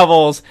few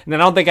levels. And I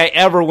don't think I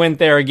ever went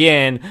there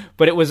again,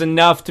 but it was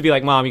enough to be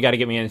like, "Mom, you got to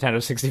get me a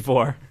Nintendo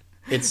 64."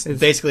 It's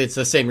basically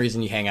the same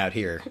reason you hang out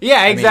here.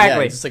 Yeah, exactly. I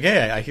mean, it's like,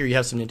 hey, I hear you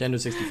have some Nintendo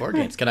 64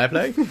 games. Can I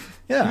play?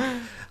 Yeah.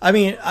 I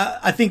mean,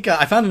 I think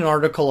I found an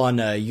article on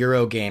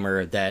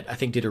Eurogamer that I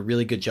think did a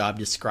really good job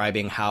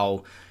describing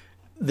how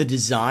the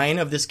design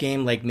of this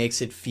game like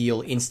makes it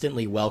feel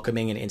instantly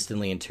welcoming and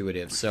instantly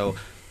intuitive. So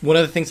one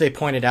of the things they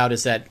pointed out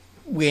is that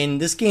when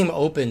this game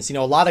opens,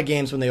 a lot of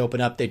games when they open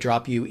up, they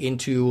drop you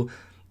into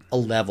a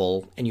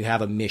level and you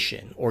have a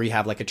mission or you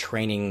have like a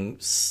training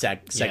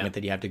segment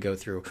that you have to go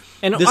through.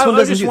 And this one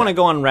I just want to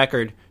go on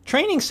record.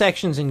 Training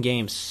sections in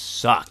games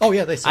suck. Oh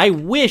yeah, they suck. I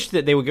wish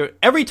that they would go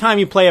every time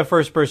you play a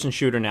first person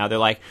shooter now, they're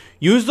like,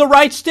 use the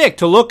right stick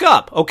to look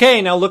up.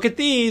 Okay, now look at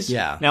these.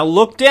 Yeah. Now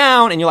look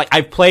down, and you're like,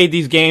 I've played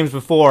these games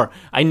before.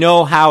 I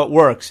know how it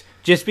works.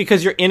 Just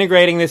because you're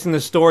integrating this in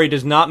the story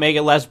does not make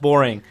it less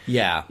boring.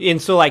 Yeah.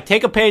 And so like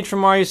take a page from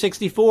Mario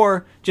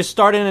 64, just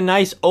start in a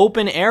nice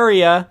open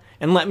area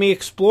and let me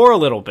explore a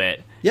little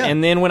bit. Yeah.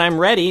 And then when I'm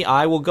ready,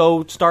 I will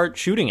go start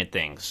shooting at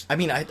things. I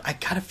mean, I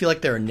kind of feel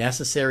like they're a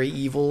necessary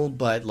evil,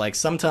 but like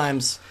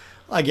sometimes,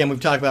 again, we've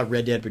talked about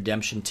Red Dead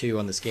Redemption 2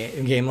 on this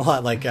game a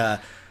lot, like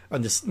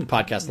on this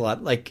podcast a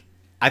lot. Like,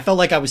 I felt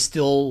like I was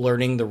still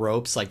learning the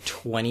ropes like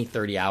 20,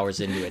 30 hours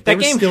into it. That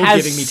game still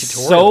has giving me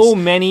tutorials. So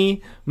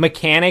many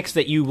mechanics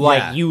that you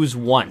use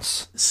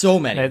once. So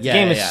many. That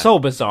game is so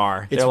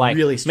bizarre. It's like,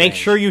 really strange. Make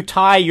sure you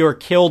tie your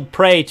killed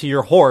prey to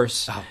your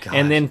horse,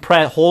 and then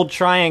hold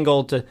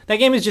triangle to. That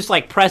game is just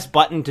like press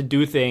button to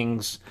do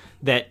things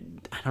that.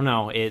 I don't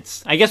know.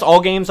 I guess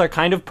all games are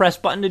kind of press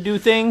button to do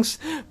things,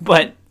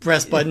 but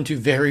press button to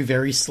very,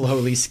 very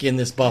slowly skin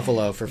this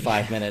buffalo for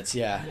 5 minutes,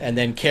 yeah, and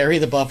then carry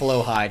the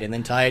buffalo hide, and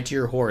then tie it to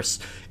your horse,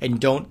 and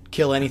don't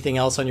kill anything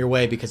else on your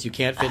way because you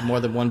can't fit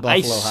more than one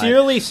buffalo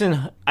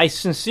hide. I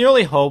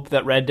sincerely hope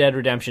that Red Dead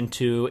Redemption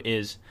 2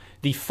 is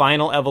the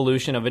final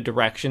evolution of a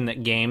direction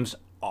that games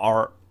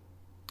are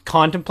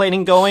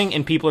contemplating going,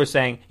 and people are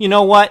saying, you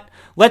know what?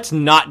 Let's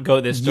not go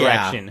this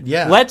direction.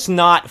 Yeah. Let's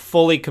not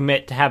fully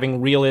commit to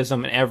having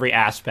realism in every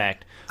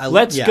aspect.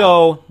 Let's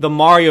go the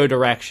Mario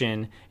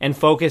direction and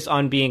focus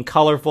on being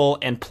colorful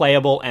and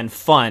playable and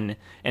fun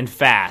and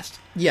fast.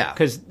 Yeah.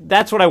 Because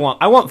that's what I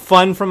want. I want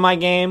fun from my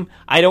game.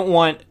 I don't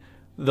want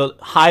the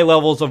high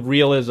levels of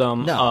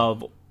realism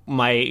of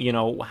my,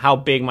 how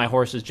big my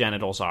horse's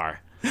genitals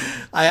are.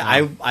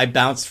 I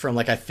bounced from,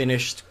 I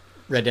finished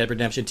Red Dead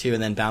Redemption 2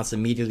 and then bounced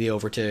immediately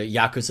over to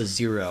Yakuza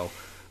 0,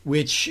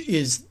 which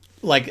is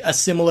like a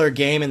similar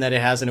game in that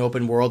it has an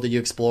open world that you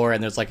explore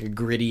and there's like a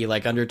gritty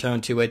undertone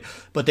to it,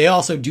 but they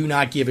also do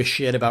not give a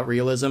shit about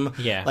realism.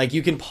 Yeah. Like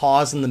you can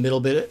pause in the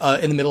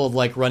middle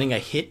of running a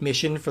hit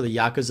mission for the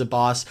Yakuza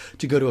boss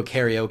to go to a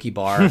karaoke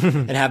bar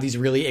and have these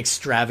really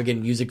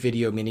extravagant music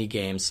video mini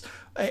games.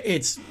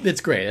 It's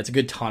great. It's a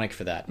good tonic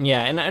for that.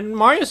 Yeah, and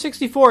Mario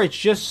 64, it's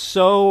just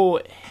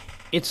so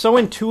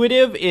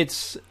intuitive.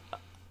 The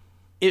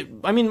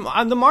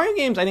Mario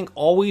games I think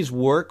always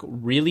work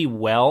really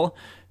well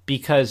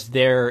because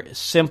they're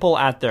simple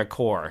at their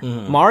core.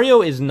 Mm-hmm.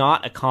 Mario is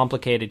not a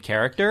complicated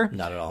character.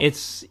 Not at all.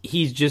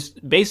 He's just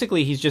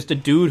a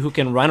dude who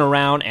can run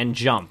around and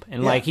jump.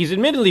 And he's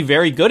admittedly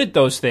very good at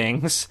those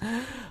things.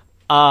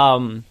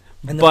 But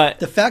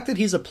the fact that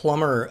he's a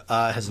plumber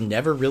has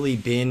never really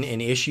been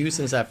an issue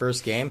since that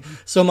first game.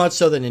 So much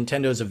so that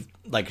Nintendo's have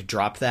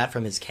dropped that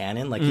from his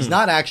canon. He's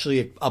not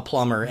actually a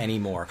plumber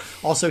anymore.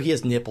 Also, he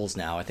has nipples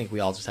now. I think we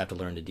all just have to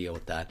learn to deal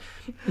with that.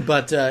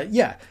 But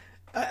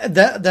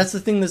that's the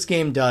thing this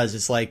game does.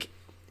 It's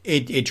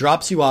it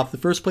drops you off. The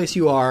first place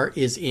you are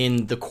is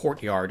in the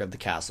courtyard of the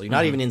castle. You're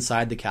not even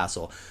inside the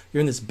castle.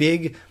 You're in this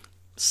big,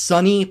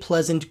 sunny,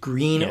 pleasant,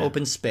 green,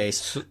 open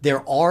space.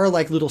 There are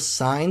little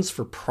signs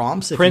for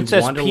prompts if Princess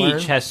you want to learn.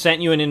 Peach has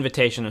sent you an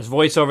invitation. There's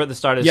voiceover at the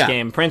start of this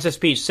game. Princess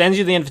Peach sends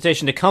you the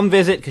invitation to come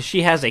visit because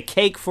she has a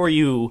cake for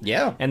you.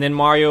 Yeah. And then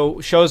Mario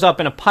shows up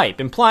in a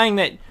pipe, implying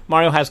that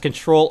Mario has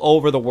control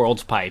over the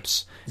world's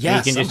pipes. Yeah,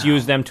 he can just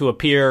use them to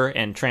appear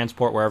and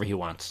transport wherever he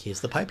wants. He's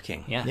the Pipe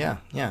King. Yeah.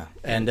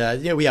 And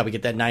we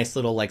get that nice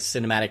little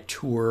cinematic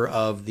tour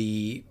of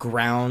the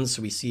grounds,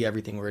 so we see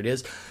everything where it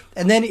is.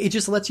 And then it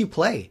just lets you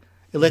play.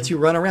 It lets you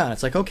run around.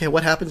 It's like, okay,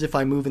 what happens if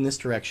I move in this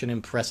direction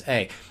and press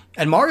A?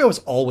 And Mario is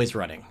always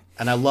running,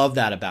 and I love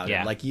that about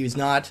him. He's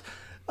not.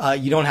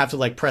 You don't have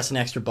to press an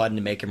extra button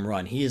to make him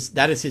run.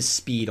 That is his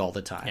speed all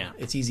the time. Yeah.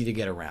 It's easy to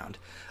get around,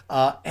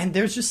 and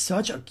there's just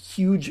such a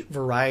huge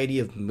variety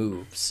of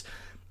moves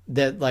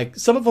that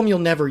some of them you'll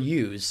never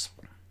use,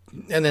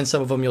 and then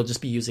some of them you'll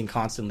just be using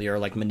constantly or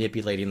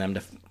manipulating them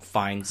to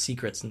find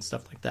secrets and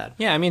stuff like that.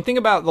 Yeah, I mean, think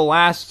about the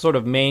last sort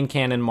of main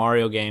canon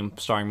Mario game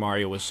starring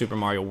Mario was Super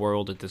Mario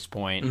World at this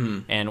point.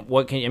 Mm-hmm.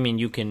 And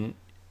you can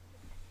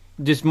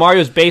just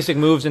Mario's basic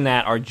moves in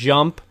that are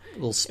jump,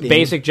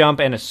 basic jump,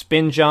 and a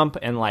spin jump,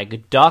 and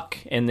like duck.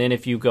 And then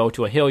if you go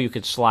to a hill, you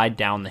could slide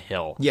down the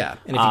hill. Yeah,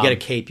 and if you get a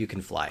cape, you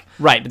can fly.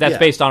 Right, but that's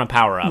based on a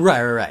power up.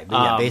 Right. But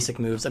yeah, basic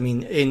moves. I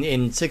mean,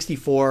 in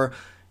 64.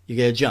 You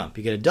get a jump,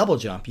 you get a double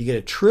jump, you get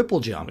a triple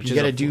jump. You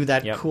got to do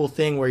that cool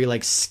thing where you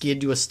like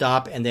skid to a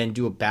stop and then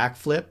do a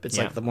backflip. It's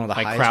like one of the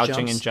highest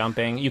crouching jumps. And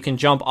jumping. You can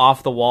jump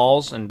off the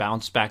walls and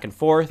bounce back and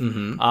forth.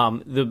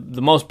 Mm-hmm.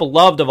 The most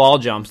beloved of all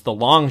jumps, the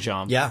long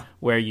jump, yeah,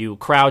 where you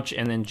crouch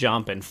and then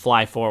jump and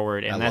fly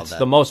forward, and that's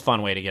the most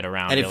fun way to get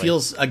around. And it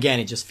feels, again,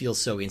 it just feels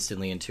so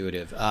instantly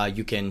intuitive.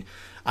 You can.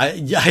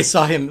 I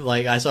saw him,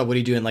 like, I saw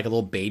Woody doing like a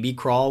little baby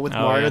crawl with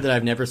Mario that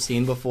I've never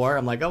seen before.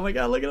 I'm like, oh my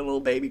god, look at a little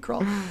baby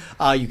crawl.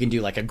 You can do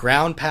like a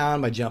ground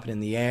pound by jumping in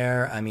the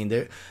air. I mean,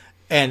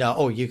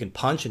 you can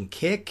punch and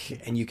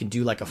kick, and you can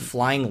do like a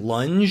flying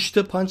lunge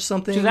to punch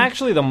something. Which is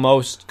actually the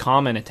most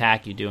common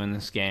attack you do in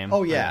this game.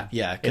 Oh yeah,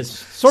 yeah. It's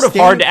sort of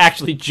hard to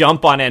actually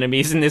jump on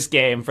enemies in this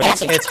game.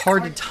 It's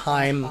hard to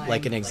time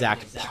like an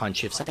exact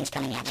punch if something's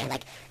coming at you.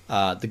 Like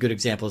the good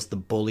example is the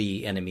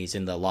bully enemies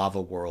in the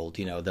lava world.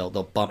 You know,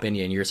 they'll bump into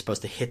you, and you're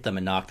supposed to hit them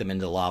and knock them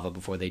into lava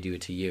before they do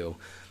it to you.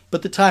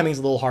 But the timing's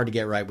a little hard to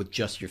get right with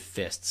just your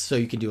fists. So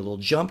you can do a little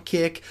jump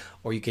kick,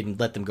 or you can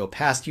let them go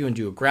past you and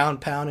do a ground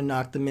pound and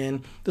knock them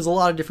in. There's a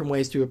lot of different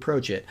ways to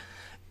approach it.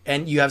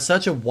 And you have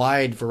such a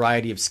wide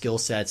variety of skill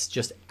sets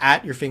just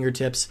at your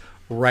fingertips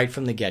right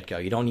from the get-go.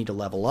 You don't need to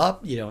level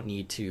up. You don't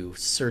need to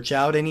search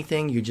out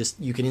anything. You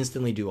can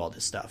instantly do all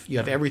this stuff. You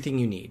have everything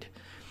you need.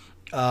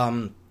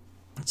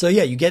 So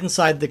yeah, you get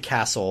inside the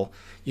castle.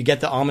 You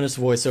get the ominous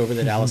voiceover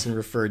that Allison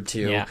referred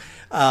to.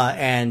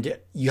 And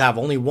you have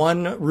only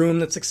one room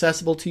that's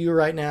accessible to you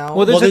right now.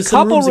 Well, there's a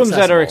couple rooms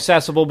that are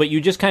accessible, but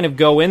you just kind of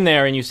go in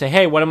there and you say,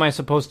 hey, what am I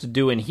supposed to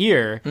do in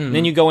here? Mm-hmm. And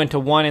then you go into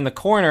one in the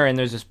corner, and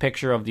there's this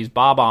picture of these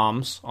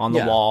bob-ombs on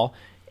the wall,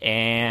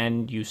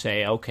 and you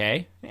say,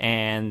 okay,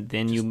 and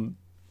then you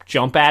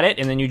jump at it,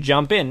 and then you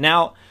jump in.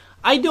 Now,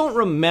 I don't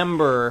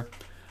remember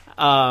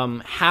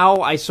how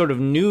I sort of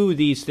knew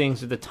these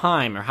things at the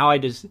time, or how I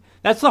just...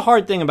 That's the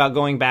hard thing about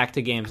going back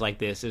to games like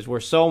this, is we're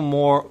so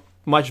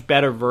much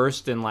better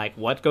versed in like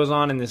what goes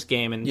on in this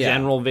game and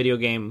general video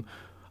game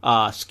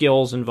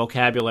skills and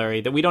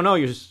vocabulary that we don't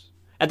know.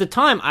 At the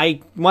time,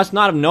 I must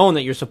not have known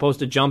that you're supposed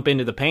to jump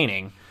into the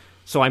painting.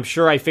 So I'm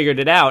sure I figured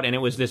it out, and it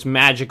was this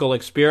magical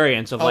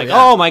experience of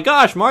oh my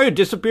gosh, Mario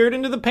disappeared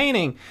into the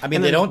painting. I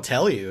mean, they don't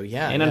tell you,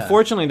 And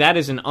unfortunately, that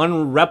is an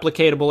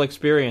unreplicatable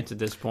experience at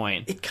this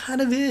point. It kind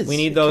of is. We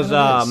need those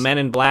Men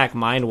in Black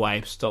mind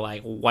wipes to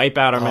like wipe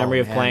out our memory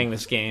of playing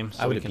this game.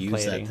 So I would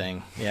abuse that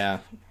thing. Yeah,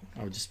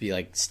 I would just be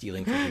like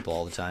stealing from people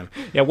all the time.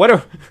 Yeah, what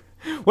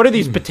are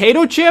these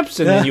potato chips?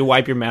 And then you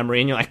wipe your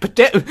memory, and you're like,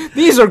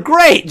 these are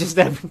great. Just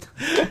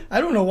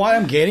I don't know why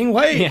I'm gaining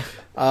weight.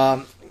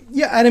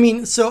 Yeah, and I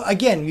mean, so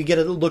again, you get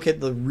a look at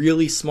the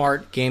really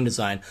smart game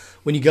design.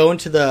 When you go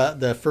into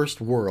the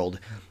first world,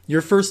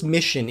 your first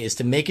mission is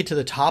to make it to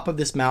the top of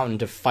this mountain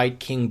to fight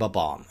King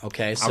Bob-omb.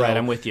 Okay, so, all right,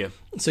 I'm with you.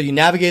 So you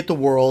navigate the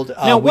world.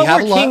 Now,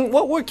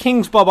 what were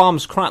King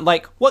Bob-omb's crime?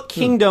 Like, what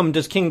kingdom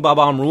does King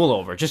Bob-omb rule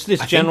over? Just this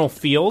general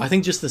field? I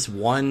think just this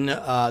one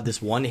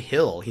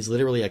hill. He's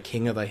literally a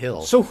king of a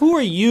hill. So who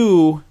are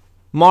you,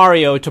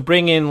 Mario, to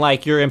bring in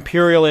like your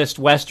imperialist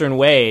Western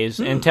ways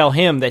and tell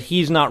him that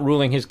he's not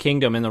ruling his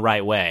kingdom in the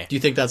right way? Do you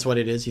think that's what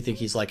it is? You think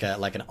he's like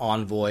an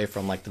envoy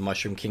from like the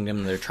Mushroom Kingdom,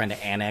 and they're trying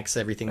to annex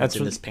everything that's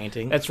in this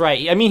painting? That's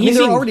right. I mean,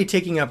 they're already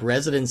taking up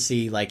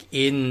residency like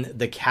in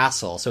the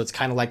castle, so it's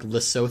kind of like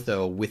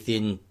Lesotho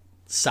within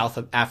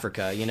South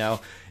Africa. You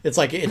know, it's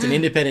like it's an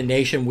independent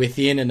nation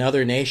within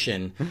another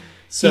nation.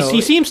 So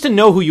he seems to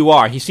know who you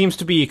are. He seems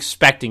to be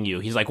expecting you.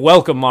 He's like,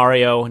 welcome,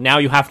 Mario. Now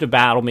you have to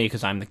battle me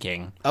because I'm the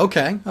king.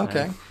 Okay.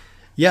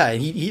 Yeah,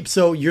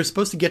 so you're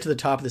supposed to get to the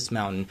top of this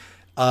mountain.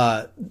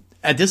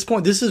 At this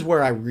point, this is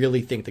where I really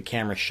think the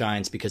camera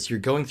shines, because you're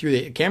going through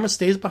the camera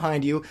stays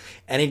behind you,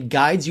 and it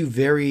guides you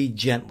very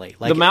gently.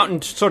 Like the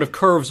mountain sort of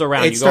curves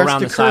around. It starts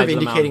to curve,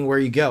 indicating where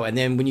you go. And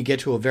then when you get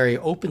to a very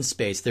open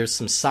space, there's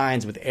some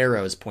signs with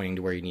arrows pointing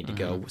to where you need to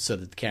go, so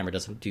that the camera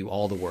doesn't do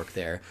all the work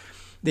there.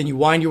 Then you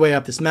wind your way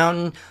up this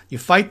mountain, you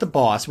fight the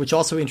boss, which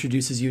also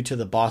introduces you to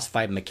the boss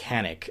fight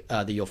mechanic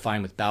that you'll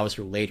find with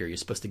Bowser later. You're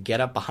supposed to get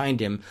up behind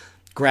him,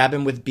 grab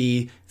him with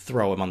B,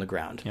 throw him on the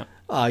ground.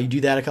 Yep. You do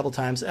that a couple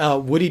times.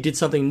 Woody did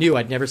something new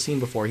I'd never seen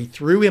before. He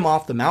threw him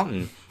off the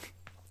mountain,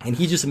 and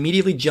he just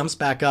immediately jumps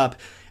back up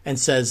and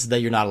says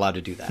that you're not allowed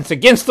to do that. It's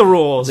against the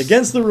rules. It's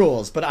against the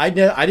rules, but I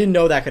didn't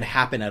know that could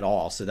happen at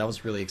all, so that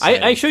was really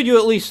exciting. I showed you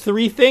at least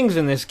 3 things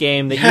in this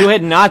game that you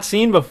had not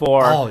seen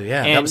before. Oh,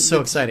 yeah, that was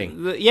so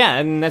exciting. Yeah,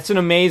 and that's an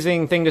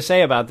amazing thing to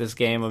say about this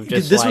game. Of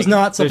just This was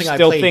not something I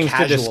played things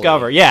casually. To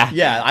discover.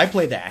 Yeah, I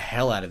played the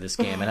hell out of this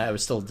game, and I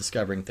was still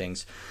discovering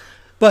things.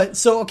 But,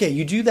 so, okay,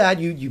 you do that,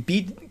 you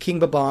beat King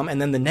Bob-omb,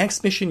 and then the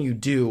next mission you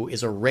do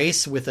is a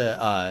race with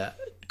a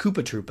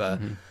Koopa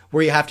Troopa,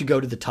 where you have to go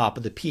to the top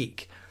of the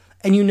peak.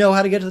 and you know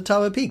how to get to the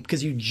top of a peak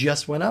because you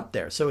just went up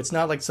there. So it's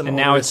not like some. And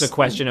now it's a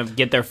question of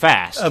get there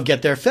fast.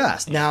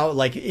 Now,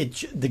 like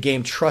the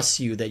game trusts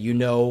you that you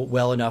know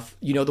well enough,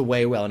 you know the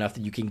way well enough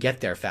that you can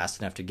get there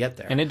fast enough to get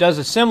there. And it does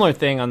a similar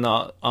thing on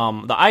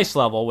the ice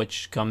level,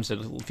 which comes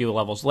a few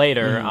levels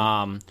later,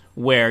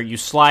 where you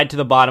slide to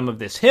the bottom of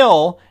this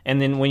hill, and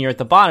then when you're at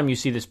the bottom, you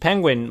see this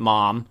penguin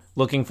mom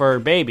looking for her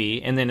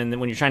baby, and then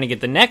when you're trying to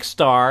get the next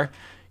star,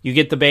 you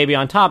get the baby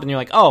on top, and you're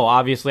like, oh,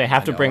 obviously I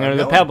have to bring her to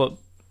the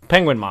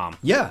penguin mom.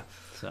 Yeah.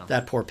 So.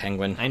 That poor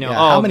penguin. I know. Yeah,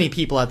 how many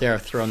people out there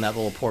have thrown that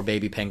little poor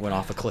baby penguin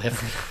off a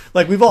cliff?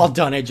 Like, we've all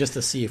done it just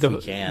to see if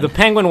we can. The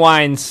penguin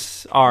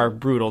whines are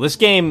brutal. This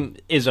game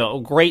is a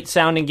great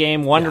sounding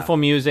game, wonderful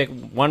music,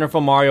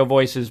 wonderful Mario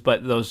voices,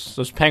 but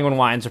those penguin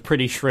whines are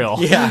pretty shrill.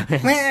 Yeah.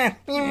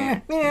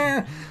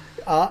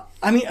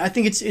 I mean, I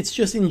think it's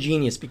just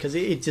ingenious because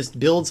it just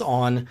builds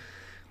on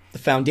the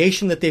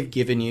foundation that they've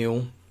given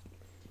you,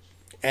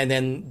 and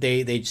then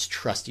they just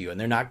trust you, and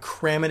they're not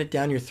cramming it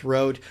down your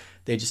throat.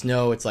 They just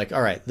know it's like,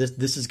 all right,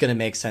 this is going to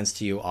make sense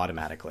to you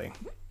automatically.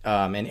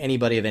 And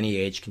anybody of any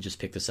age can just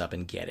pick this up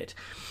and get it.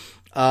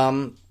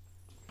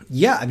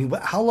 Yeah, I mean,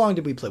 how long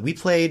did we play? We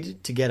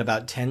played to get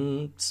about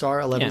 11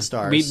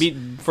 stars. We beat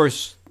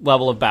first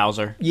level of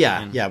Bowser.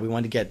 Yeah, we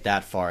wanted to get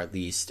that far at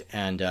least,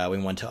 and we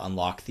wanted to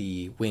unlock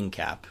the wing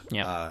cap,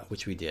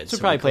 which we did. So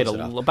we probably played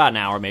about an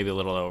hour, maybe a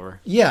little over.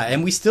 Yeah,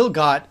 and we still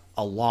got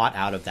a lot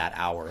out of that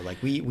hour.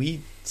 Like,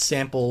 we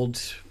sampled...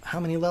 How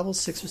many levels?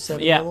 6 or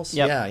 7 levels?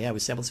 Yep. Yeah. We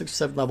sampled 6 or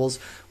 7 levels.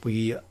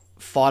 We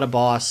fought a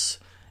boss,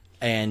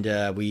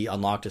 and we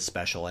unlocked a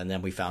special, and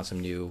then we found some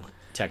new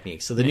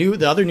techniques. So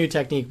the other new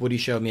technique Woody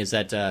showed me is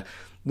that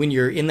when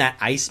you're in that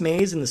ice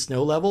maze in the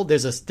snow level,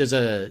 there's a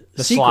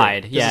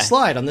slide. There's a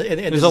slide on the.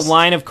 There's a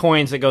line of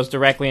coins that goes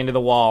directly into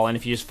the wall, and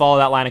if you just follow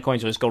that line of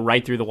coins, you'll just go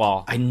right through the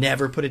wall. I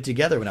never put it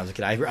together when I was a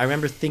kid. I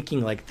remember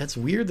thinking, like, that's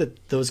weird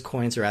that those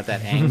coins are at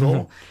that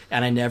angle,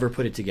 and I never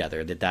put it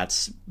together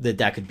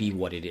that could be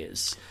what it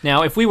is.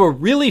 Now, if we were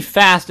really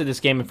fast at this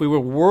game, if we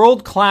were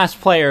world-class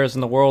players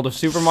in the world of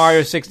Super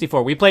Mario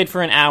 64, we played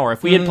for an hour.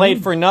 If we had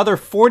played for another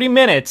 40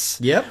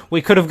 minutes,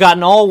 we could have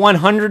gotten all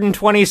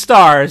 120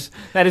 stars.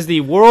 That is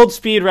the world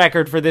speed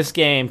record for this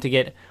game, to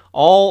get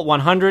all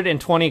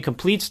 120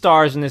 complete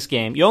stars in this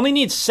game. You only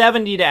need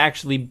 70 to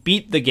actually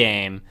beat the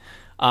game,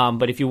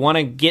 but if you want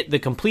to get the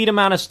complete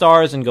amount of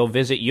stars and go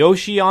visit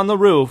Yoshi on the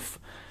roof,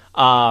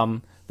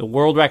 the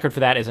world record for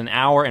that is an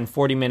hour and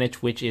 40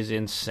 minutes, which is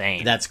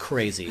insane. That's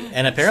crazy.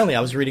 And apparently,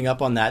 I was reading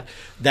up on that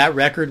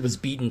record was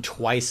beaten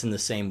twice in the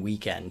same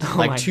weekend.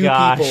 Like, two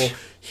people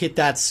hit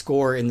that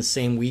score in the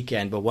same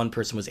weekend, but one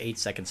person was 8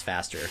 seconds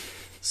faster.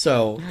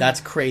 So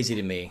that's crazy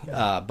to me.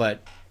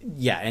 But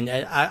yeah, and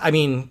I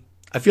mean,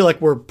 I feel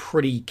like we're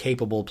pretty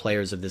capable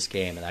players of this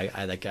game, and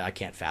I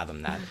can't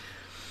fathom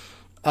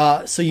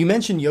that. So you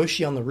mentioned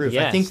Yoshi on the roof.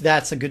 Yes. I think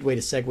that's a good way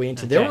to segue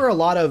into. There were a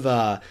lot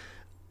of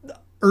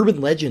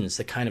urban legends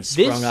that kind of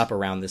sprung up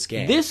around this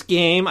game. This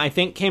game, I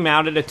think, came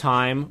out at a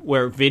time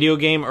where video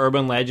game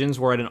urban legends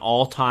were at an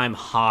all-time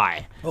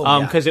high.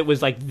 Because it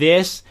was like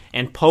this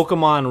and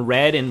Pokemon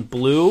Red and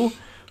Blue.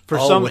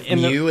 With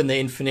Mew and the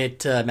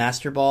Infinite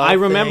Master Ball I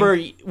remember,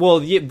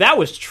 that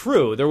was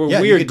true. There were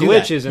weird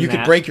glitches in that. You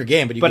could break your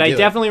game, but I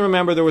definitely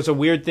remember there was a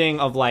weird thing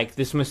of, like,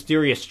 this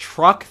mysterious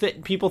truck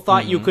that people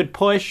thought you could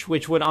push,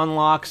 which would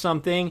unlock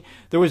something.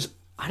 There was...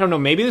 I don't know,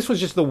 maybe this was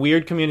just the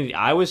weird community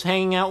I was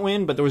hanging out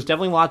in, but there was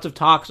definitely lots of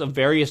talks of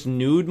various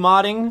nude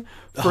modding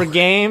for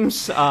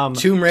games.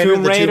 Tomb Raider,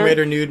 the Tomb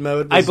Raider nude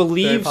mode was I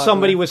believe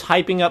somebody was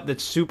hyping up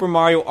that Super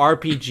Mario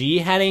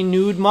RPG had a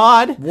nude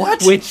mod.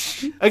 What?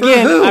 Which,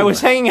 again, I was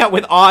hanging out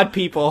with odd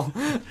people.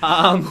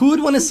 Who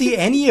would want to see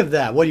any of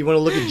that? What, you want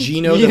to look at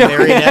Gino the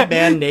Marionette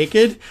Man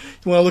naked?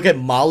 You want to look at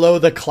Malo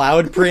the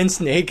Cloud Prince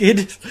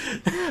naked?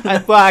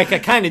 I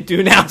kind of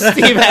do now,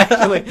 Steve,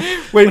 actually.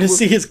 Want to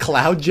see his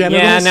cloud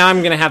genitals? Yeah, now I'm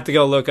going to have to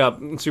go look up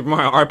Super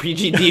Mario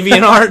RPG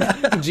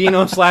DeviantArt,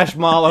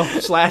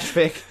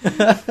 Gino/Malo/fic.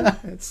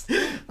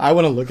 I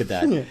want to look at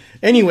that. Yeah.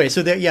 Anyway,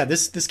 so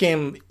this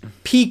game,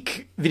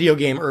 peak video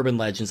game urban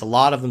legends, a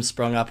lot of them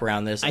sprung up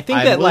around this. I'm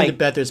willing to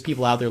bet there's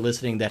people out there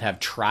listening that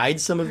have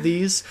tried some of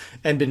these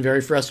and been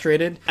very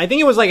frustrated. I think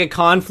it was like a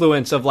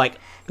confluence of, like,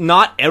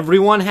 not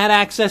everyone had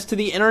access to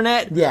the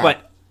internet,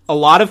 but a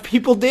lot of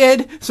people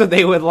did, so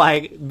they would,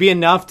 like, be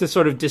enough to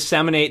sort of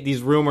disseminate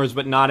these rumors,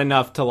 but not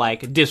enough to,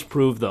 like,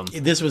 disprove them.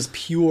 This was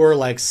pure,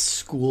 like,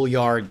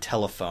 schoolyard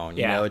telephone.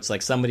 You know, it's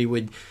like somebody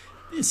would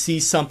see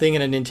something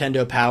in a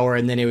Nintendo Power,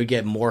 and then it would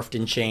get morphed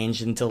and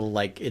changed until,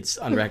 like, it's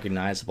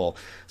unrecognizable.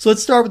 So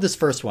let's start with this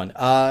first one.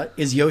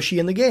 Is Yoshi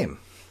in the game?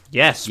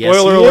 Yes.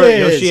 Spoiler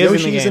alert.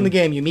 Yoshi is in the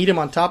game. You meet him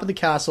on top of the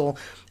castle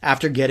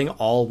after getting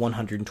all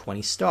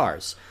 120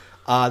 stars.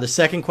 The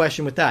second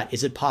question with that,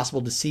 is it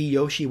possible to see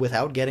Yoshi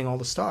without getting all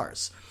the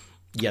stars?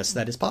 Yes,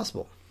 that is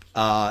possible.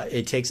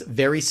 It takes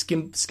very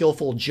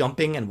skillful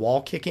jumping and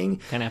wall kicking.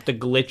 Kind of have to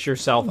glitch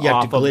yourself off. You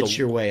have to glitch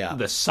your way up.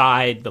 The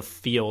side, the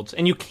fields.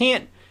 And you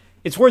can't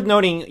It's worth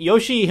noting,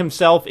 Yoshi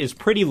himself is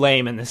pretty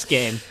lame in this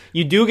game.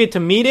 You do get to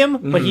meet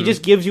him, but he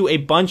just gives you a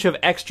bunch of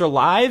extra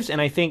lives, and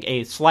I think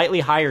a slightly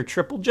higher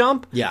triple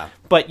jump. Yeah.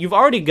 But you've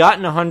already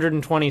gotten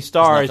 120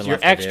 stars. Your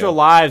extra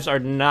lives are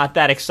not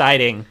that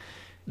exciting.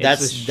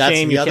 It's a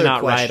shame you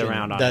cannot ride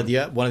around on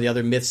him. One of the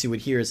other myths you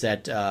would hear is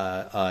that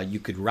you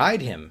could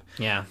ride him,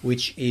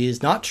 which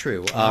is not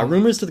true.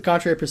 Rumors to the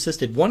contrary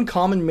persisted. One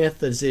common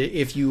myth is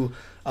if you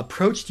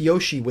approached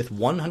Yoshi with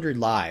 100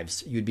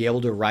 lives, you'd be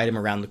able to ride him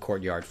around the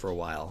courtyard for a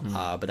while.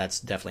 But that's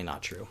definitely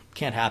not true.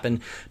 Can't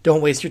happen.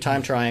 Don't waste your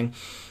time trying.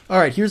 All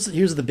right, here's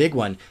the big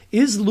one.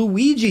 Is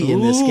Luigi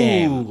in this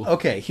game?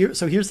 Okay,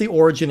 here's the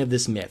origin of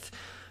this myth.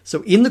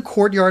 So in the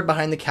courtyard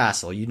behind the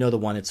castle, you know the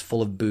one, it's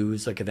full of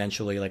boos, like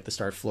eventually like they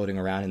start floating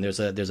around, and there's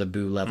a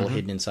boo level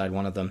hidden inside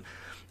one of them.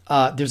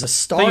 There's a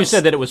star. But you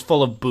said that it was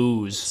full of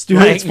booze.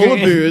 It's full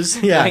of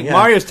booze. Yeah, like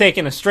Mario's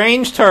taking a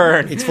strange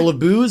turn. It's full of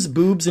booze,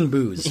 boobs, and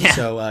booze. Yeah.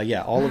 So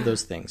all of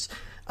those things.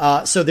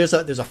 So there's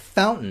a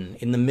fountain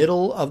in the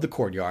middle of the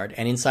courtyard,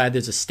 and inside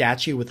there's a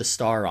statue with a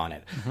star on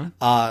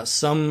it.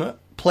 Some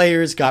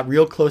players got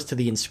real close to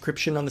the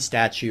inscription on the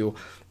statue.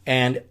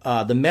 And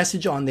the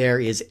message on there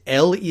is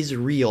L is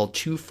real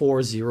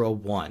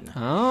 2401.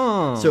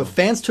 Oh. So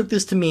fans took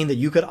this to mean that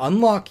you could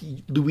unlock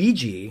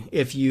Luigi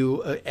if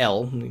you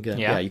you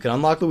could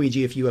unlock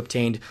Luigi if you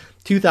obtained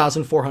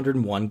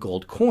 2,401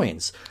 gold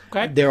coins.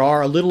 Okay. There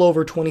are a little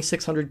over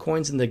 2,600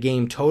 coins in the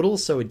game total,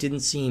 so it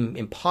didn't seem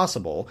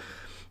impossible.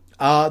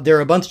 There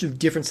are a bunch of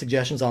different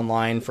suggestions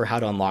online for how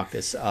to unlock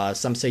this.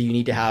 Some say you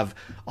need to have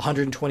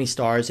 120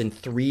 stars in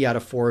 3 out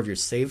of 4 of your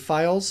save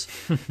files.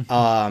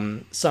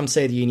 Some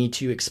say that you need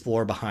to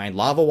explore behind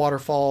lava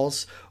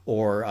waterfalls,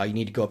 or you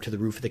need to go up to the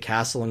roof of the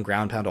castle and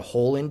ground pound a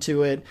hole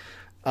into it.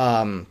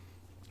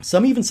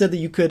 Some even said that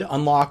you could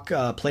unlock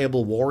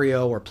playable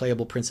Wario or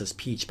playable Princess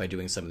Peach by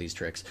doing some of these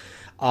tricks.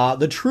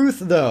 The truth,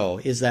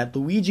 though, is that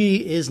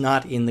Luigi is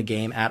not in the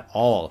game at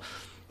all.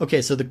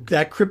 Okay, so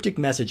that cryptic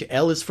message,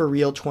 L is for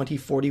real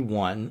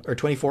 2041 or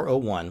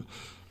 2401,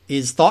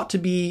 is thought to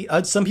be,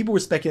 some people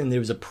were speculating there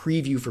was a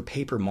preview for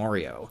Paper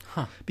Mario,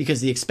 because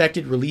the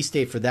expected release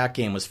date for that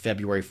game was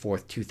February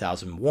 4th,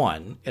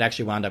 2001. It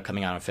actually wound up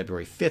coming out on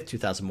February 5th,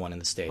 2001 in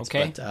the States.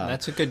 Okay,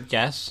 that's a good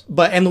guess.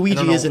 And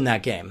Luigi is in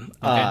that game.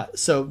 Okay.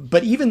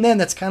 But even then,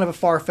 that's kind of a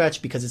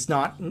far-fetched, because it's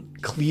not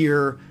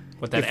clear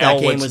what that L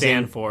would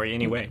stand for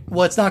anyway.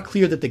 Well, it's not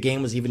clear that the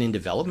game was even in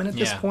development at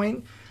this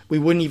point. We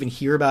wouldn't even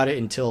hear about it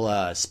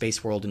until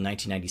Space World in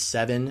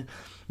 1997.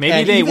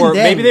 Maybe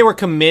they were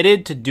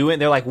committed to do it.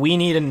 They're like, we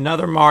need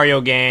another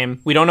Mario game.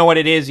 We don't know what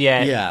it is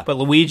yet, but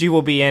Luigi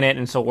will be in it,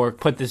 and so we'll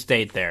put this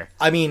date there.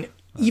 I mean,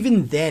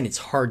 even then, it's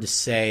hard to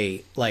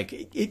say. Like,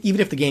 even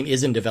if the game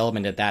is in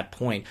development at that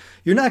point,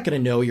 you're not going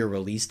to know your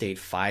release date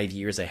 5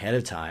 years ahead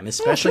of time,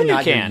 especially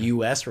not your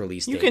U.S.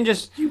 release date. You can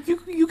just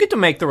you get to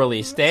make the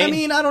release date. I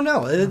mean, I don't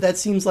know. That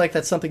seems like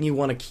that's something you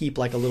want to keep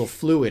like a little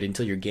fluid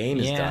until your game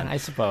is done. Yeah, I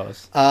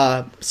suppose.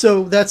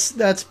 So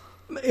that's.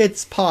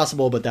 It's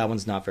possible, but that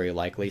one's not very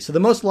likely. So the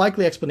most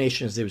likely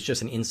explanation is it was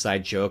just an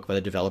inside joke by the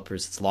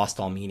developers. It's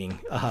lost all meaning.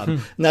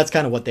 And that's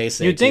kind of what they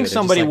say. You'd think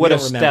somebody would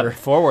have stepped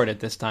forward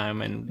at this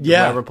time and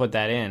whoever put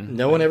that in.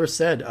 No one ever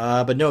said.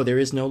 But no, there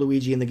is no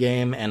Luigi in the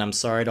game, and I'm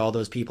sorry to all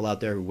those people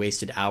out there who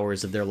wasted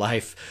hours of their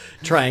life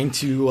trying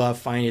to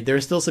find it. There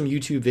are still some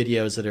YouTube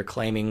videos that are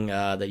claiming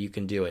that you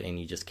can do it, and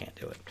you just can't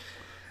do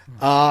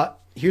it.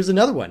 Here's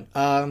another one.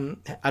 I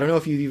don't know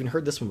if you've even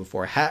heard this one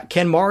before.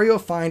 Can Mario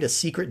find a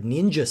secret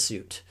ninja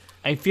suit?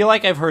 I feel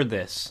like I've heard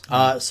this.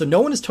 So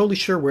no one is totally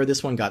sure where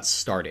this one got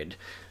started.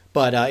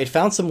 But it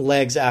found some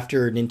legs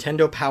after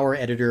Nintendo Power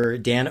editor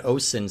Dan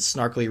Osen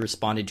snarkily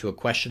responded to a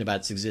question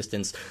about its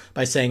existence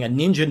by saying, a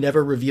ninja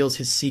never reveals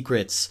his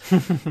secrets.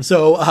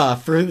 So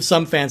for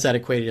some fans, that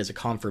equated as a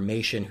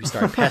confirmation, who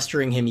started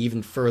pestering him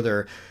even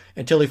further,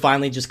 until he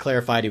finally just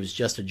clarified it was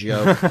just a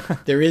joke.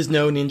 There is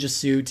no ninja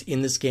suit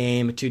in this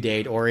game to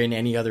date, or in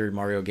any other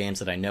Mario games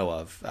that I know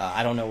of.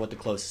 I don't know what the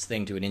closest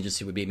thing to a ninja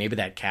suit would be. Maybe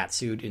that cat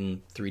suit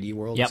in 3D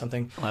World or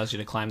something. Allows you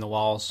to climb the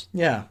walls.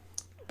 Yeah.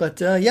 But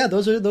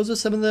those are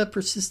some of the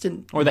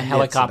persistent... Or the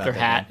helicopter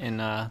hat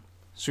in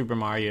Super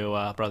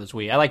Mario Brothers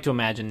Wii. I like to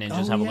imagine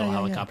ninjas have a little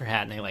helicopter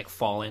hat and they like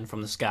fall in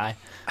from the sky.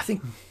 I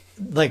think...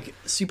 Like,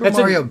 Super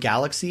Mario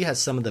Galaxy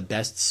has some of the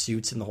best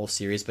suits in the whole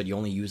series, but you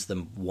only use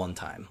them one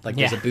time. Like,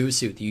 there's a Boo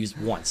suit you use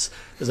once.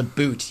 There's a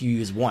boot you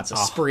use once. A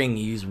spring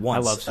you use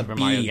once. I love Super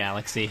Mario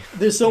Galaxy.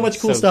 There's so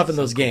much cool stuff in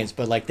those games,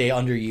 but, like, they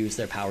underuse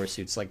their power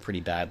suits, like, pretty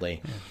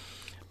badly.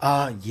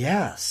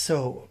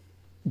 So,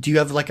 do you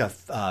have, like,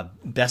 a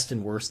best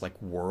and worst,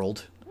 like,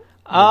 world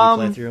that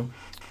you play through?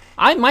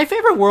 My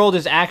favorite world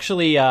is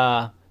actually...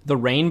 the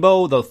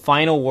Rainbow, the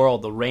final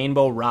world, the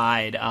Rainbow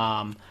Ride.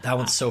 That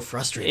one's so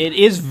frustrating. It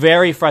is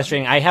very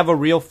frustrating. I have a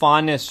real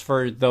fondness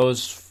for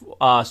those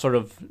sort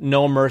of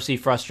no mercy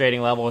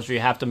frustrating levels where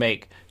you have to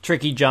make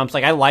tricky jumps.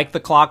 Like, I like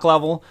the clock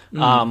level,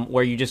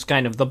 where you just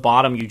kind of, the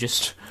bottom, you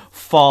just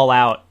fall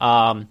out.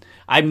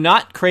 I'm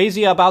not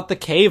crazy about the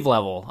cave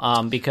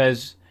level,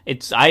 because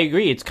I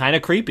agree. It's kind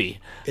of creepy.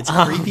 It's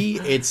creepy.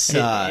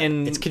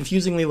 It's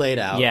confusingly laid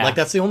out. Yeah. Like,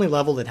 that's the only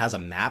level that has a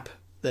map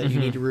that you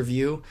need to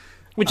review.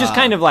 Which is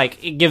kind of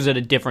like, it gives it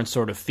a different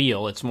sort of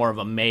feel. It's more of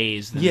a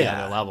maze than the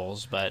other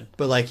levels, but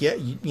like, yeah,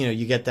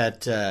 you get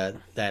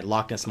that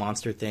Loch Ness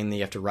Monster thing that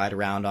you have to ride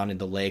around on in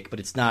the lake, but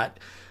it's not.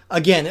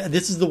 Again,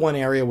 this is the one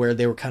area where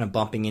they were kind of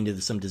bumping into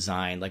some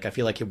design. Like, I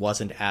feel like it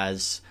wasn't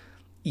as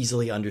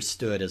easily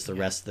understood as the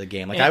rest of the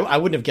game. Like, I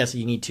wouldn't have guessed that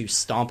you need to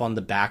stomp on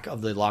the back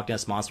of the Loch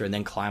Ness Monster and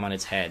then climb on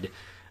its head.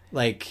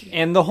 Like,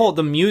 and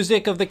the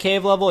music of the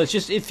cave level, it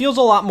feels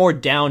a lot more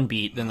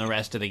downbeat than the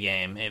rest of the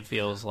game. It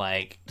feels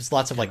like there's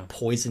lots of like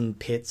poison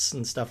pits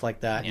and stuff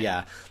like that.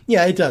 Yeah,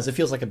 it does. It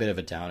feels like a bit of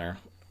a downer.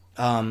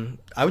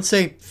 I would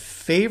say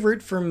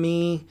favorite for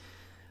me.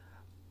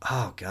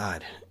 Oh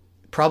God,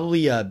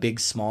 probably a Big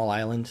Small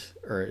Island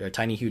or a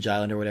Tiny Huge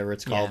Island or whatever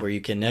it's called, where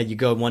you can you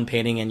go in one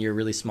painting and you're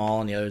really small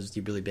and the others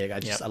you're really big. I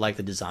like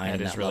the design.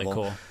 That is really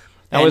cool.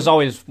 That was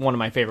always one of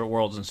my favorite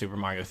worlds in Super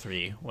Mario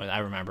 3. I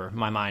remember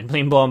my mind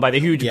being blown by the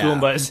huge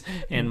Goombas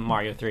in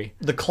Mario 3.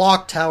 The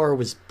clock tower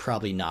was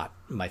probably not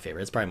my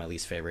favorite. It's probably my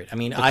least favorite. I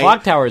mean, the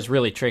clock tower is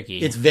really tricky.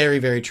 It's very,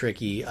 very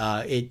tricky.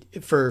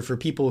 For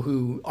people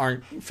who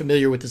aren't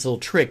familiar with this little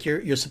trick,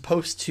 you're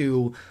supposed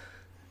to.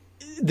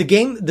 The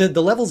game,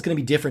 the level is going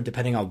to be different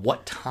depending on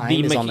what time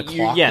is on the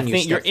clock.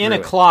 You're in a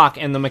clock,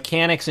 and the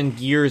mechanics and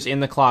gears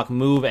in the clock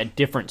move at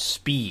different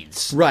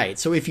speeds. Right.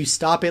 So if you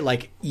stop it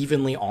like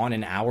evenly on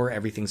an hour,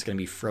 everything's going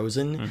to be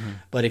frozen. Mm-hmm.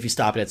 But if you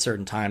stop it at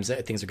certain times,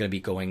 things are going to be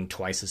going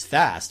twice as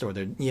fast.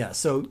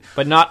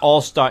 But not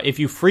all star. If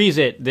you freeze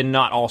it, then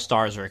not all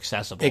stars are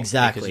accessible.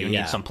 Exactly. Because you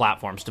need some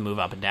platforms to move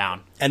up and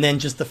down. And then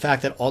just the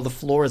fact that all the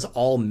floor is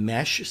all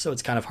mesh, so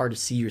it's kind of hard to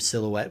see your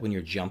silhouette when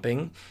you're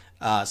jumping.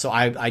 So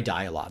I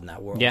die a lot in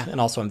that world. Yeah.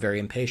 And also I'm very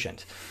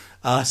impatient.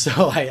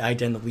 So I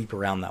tend to leap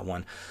around that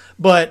one.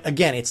 But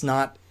again, it's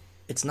not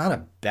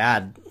a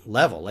bad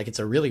level. Like, it's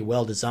a really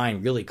well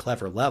designed, really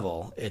clever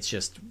level. It's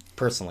just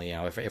personally,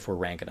 if we're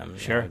ranking them,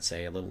 I would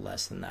say a little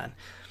less than that.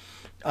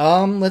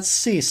 Let's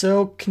see.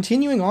 So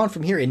continuing on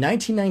from here, in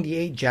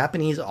 1998,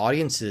 Japanese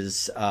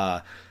audiences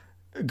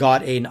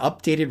got an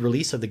updated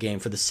release of the game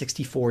for the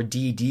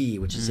 64DD,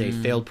 which is a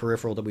failed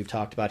peripheral that we've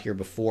talked about here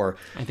before.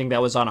 I think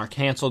that was on our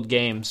Canceled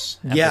Games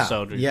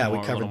episode. Yeah,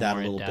 we covered that a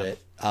little bit.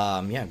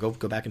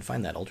 Go back and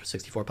find that Ultra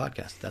 64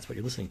 podcast. That's what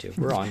you're listening to.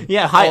 We're on.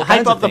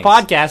 Hype up the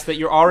podcast that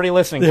you're already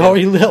listening to.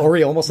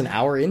 Already almost an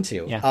hour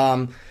into.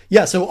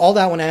 Yeah. So all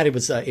that one added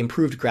was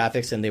improved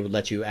graphics, and they would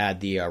let you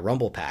add the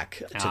Rumble Pack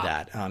to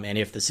that. And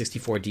if the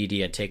 64DD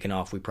had taken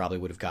off, we probably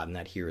would have gotten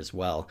that here as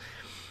well.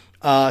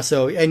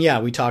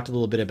 We talked a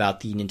little bit about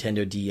the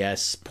Nintendo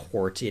DS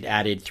port. It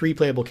added 3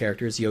 playable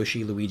characters,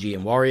 Yoshi, Luigi,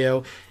 and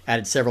Wario,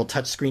 added several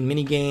touchscreen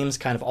mini-games,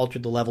 kind of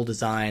altered the level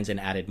designs, and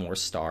added more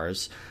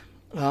stars.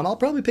 I'll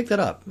probably pick that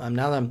up.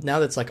 Now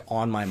that's like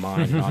on my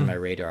mind and on my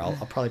radar, I'll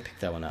probably pick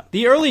that one up.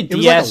 The early DS... It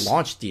was like a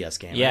launch DS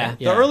game, right?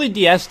 The early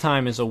DS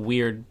time is a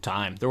weird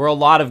time. There were a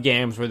lot of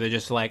games where they're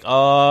just like,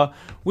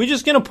 we're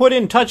just going to put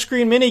in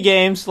touchscreen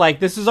mini-games,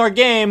 like, this is our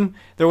game.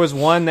 There was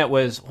one that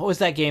was... What was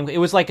that game? It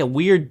was like a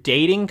weird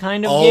dating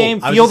kind of game.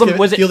 Feel the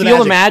Magic?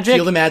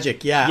 Feel the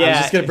Magic, yeah. I was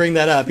just going to bring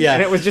that up, yeah.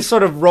 And it was just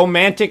sort of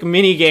romantic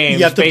mini-games.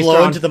 You have to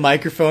blow into the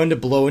microphone to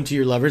blow into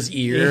your lover's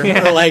ear.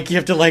 Yeah. Or, like, you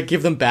have to, like,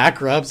 give them back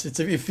rubs.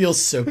 It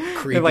feels so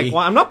creepy. They're like,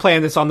 well, I'm not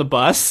playing this on the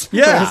bus.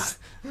 Yeah.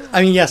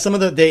 I mean, some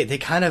of they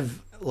kind of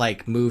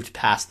like moved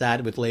past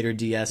that with later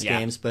DS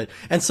games,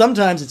 and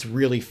sometimes it's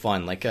really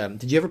fun. Like,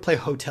 did you ever play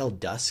Hotel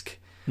Dusk?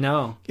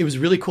 No. It was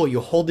really cool. You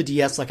hold the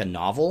DS like a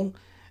novel,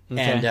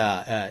 and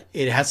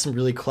it has some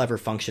really clever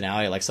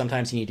functionality. Like,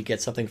 sometimes you need to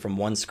get something from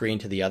one screen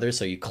to the other,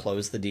 so you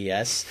close the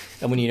DS,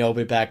 and when you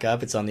open it back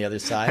up, it's on the other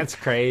side. That's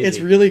crazy. It's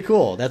really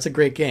cool. That's a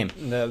great game.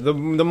 The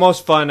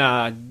most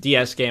fun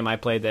DS game I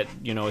played that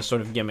is sort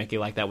of gimmicky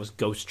like that was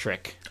Ghost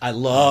Trick. I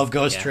love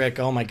Ghost Trick.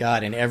 Oh my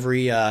god! And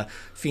every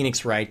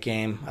Phoenix Wright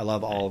game, I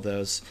love all of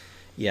those.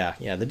 Yeah.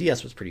 The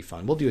DS was pretty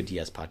fun. We'll do a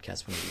DS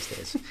podcast one of these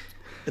days.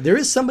 There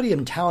is somebody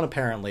in town,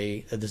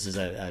 apparently. This is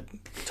a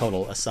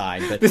total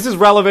aside, but this is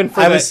relevant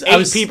for the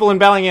 8 people in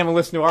Bellingham who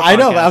listen to our podcast. I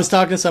know. But I was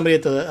talking to somebody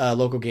at the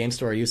local game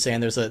store. He was saying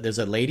there's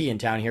a lady in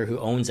town here who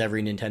owns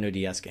every Nintendo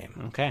DS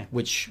game. Okay,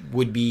 which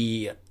would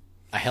be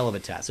a hell of a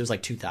task. There's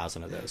like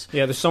 2,000 of those.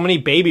 Yeah, there's so many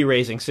baby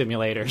raising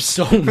simulators.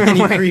 So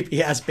many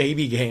creepy ass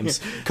baby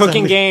games,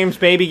 cooking games,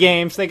 baby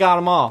games. They got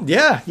them all.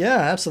 Yeah,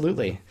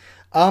 absolutely.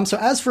 So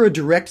as for a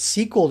direct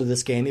sequel to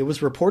this game, it was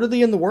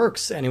reportedly in the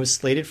works, and it was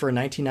slated for a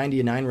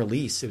 1999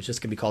 release. It was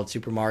just going to be called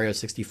Super Mario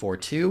 64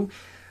 2.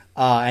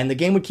 And the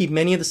game would keep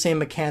many of the same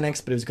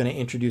mechanics, but it was going to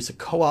introduce a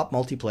co-op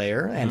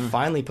multiplayer and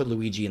finally put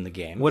Luigi in the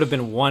game. Would have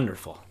been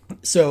wonderful.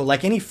 So,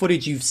 like, any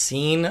footage you've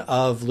seen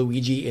of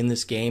Luigi in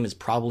this game is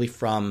probably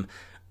from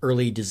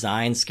early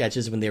design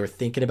sketches when they were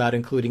thinking about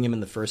including him in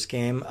the first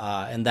game,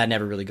 and that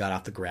never really got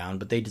off the ground,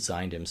 but they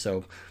designed him.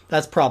 So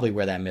that's probably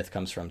where that myth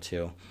comes from,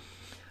 too.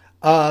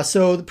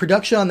 So the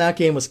production on that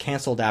game was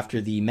canceled after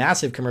the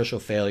massive commercial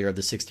failure of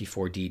the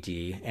 64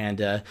 DD,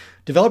 and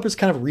developers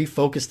kind of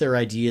refocused their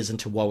ideas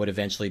into what would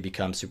eventually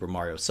become Super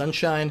Mario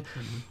Sunshine.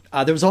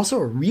 Mm-hmm. There was also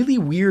a really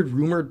weird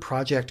rumored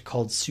project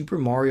called Super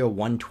Mario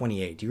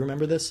 128. Do you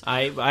remember this?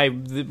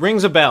 It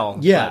rings a bell.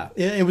 Yeah,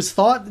 it was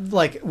thought,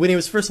 like, when it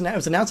was first announced, it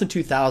was announced in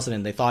 2000,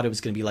 and they thought it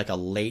was going to be like a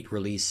late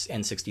release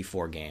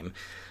N64 game.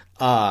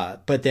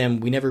 But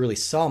then we never really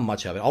saw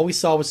much of it. All we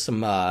saw was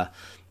some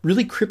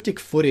really cryptic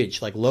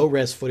footage, like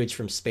low-res footage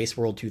from Space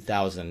World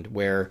 2000,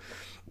 where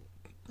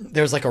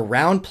there's like a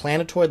round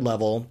planetoid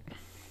level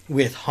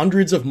with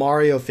hundreds of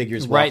Mario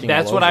figures walking. Right,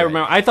 that's what I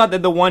remember. I thought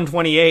that the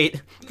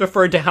 128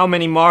 referred to how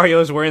many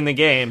Marios were in the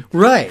game.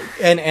 Right,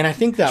 and I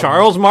think that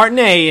Charles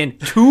Martinet in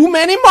Too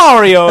Many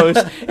Marios.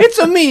 It's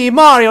a me,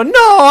 Mario.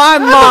 No,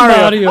 I'm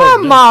Mario.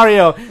 I'm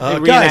Mario.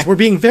 Guys, we're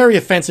being very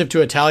offensive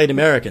to Italian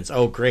Americans.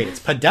 Oh, great, it's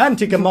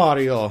Pedantica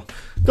Mario.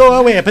 Go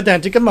away,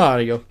 Pedantica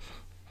Mario.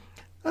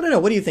 I don't know.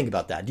 What do you think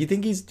about that? Do you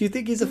think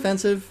he's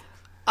offensive?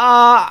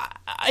 I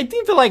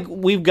feel like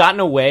we've gotten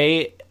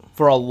away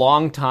for a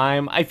long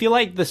time. I feel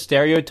like the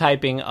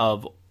stereotyping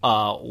of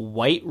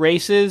white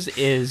races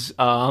is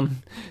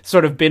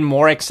sort of been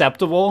more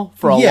acceptable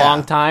for a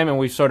long time, and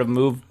we've sort of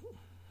moved.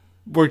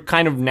 We're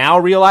kind of now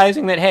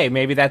realizing that, hey,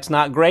 maybe that's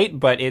not great,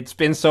 but it's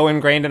been so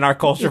ingrained in our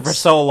culture for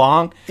so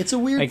long. It's a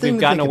weird like thing.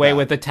 We've gotten away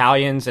with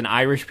Italians and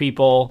Irish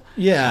people.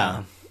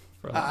 Yeah,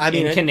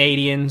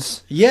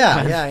 Canadians.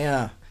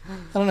 Yeah.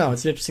 I don't know.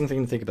 It's an interesting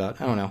thing to think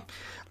about. I don't know.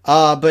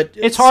 But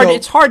it's hard.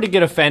 It's hard to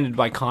get offended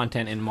by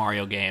content in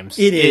Mario games.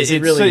 It is.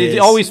 It really is. It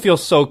always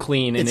feels so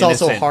clean. And it's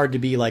innocent. also hard to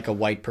be like a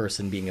white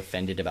person being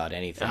offended about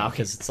anything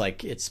because it's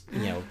like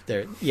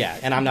they're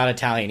And I'm not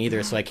Italian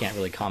either, so I can't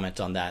really comment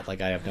on that. Like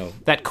I have no.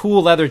 That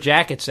cool leather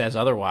jacket says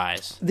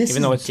otherwise,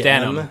 even though it's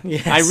denim.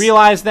 Yes. I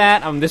realize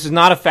that. This is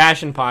not a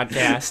fashion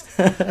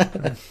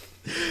podcast.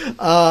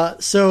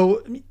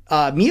 So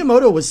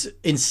Miyamoto was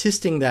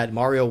insisting that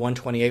Mario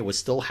 128 was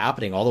still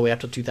happening all the way up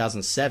to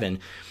 2007.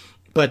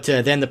 But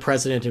then the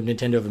president of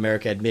Nintendo of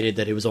America admitted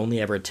that it was only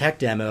ever a tech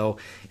demo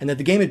and that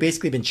the game had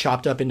basically been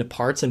chopped up into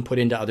parts and put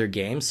into other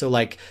games. So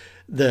like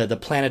the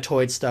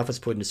planetoid stuff was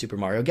put into Super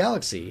Mario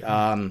Galaxy.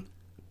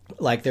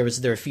 Like there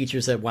are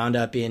features that wound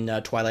up in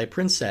Twilight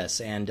Princess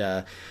and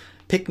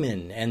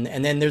Pikmin.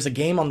 And then there's a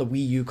game on the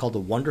Wii U called The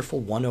Wonderful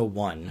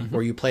 101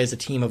 where you play as a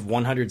team of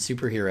 100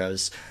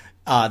 superheroes.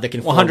 That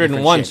can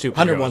 101 superheroes.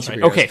 101 superheroes.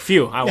 Right? Okay,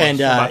 phew. I was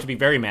about to be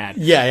very mad.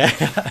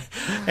 Yeah.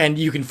 And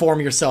you can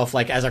form yourself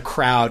like as a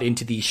crowd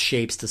into these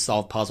shapes to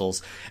solve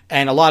puzzles.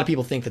 And a lot of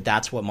people think that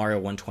that's what Mario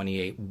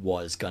 128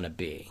 was going to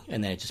be.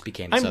 And then it just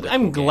became this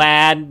I'm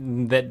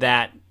glad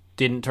that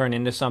didn't turn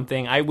into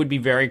something. I would be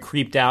very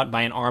creeped out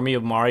by an army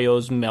of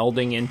Marios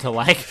melding into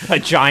like a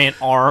giant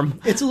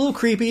arm. It's a little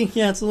creepy.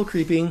 Yeah, it's a little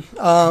creepy.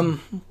 So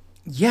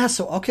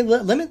okay,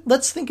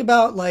 let's think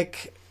about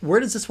like where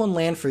does this one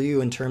land for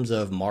you in terms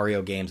of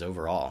Mario games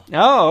overall?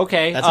 Oh,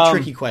 okay. That's a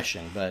tricky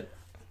question, but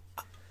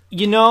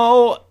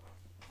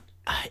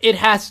it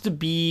has to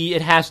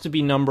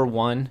be number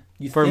one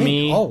for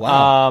me. Oh,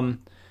 wow.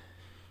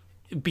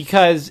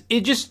 Because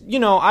it just,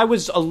 I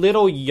was a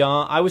little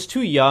young. I was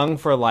too young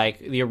for like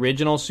the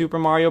original Super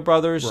Mario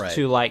Brothers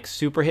to like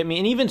super hit me.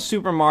 And even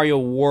Super Mario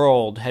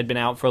World had been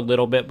out for a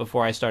little bit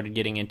before I started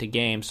getting into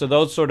games. So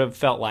those sort of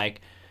felt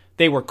like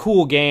they were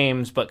cool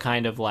games, but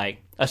kind of like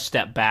a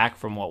step back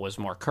from what was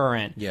more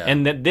current. Yeah.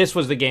 And that this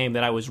was the game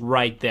that I was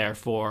right there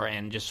for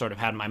and just sort of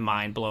had my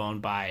mind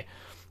blown by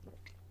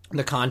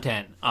the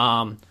content.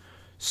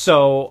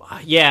 So,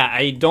 yeah,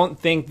 I don't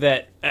think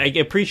that... I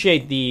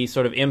appreciate the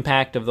sort of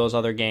impact of those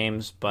other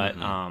games, but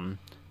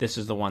this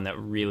is the one that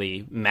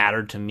really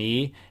mattered to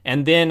me.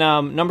 And then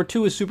number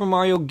 2 is Super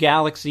Mario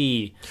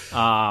Galaxy.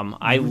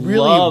 I really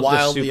love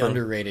wildly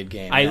underrated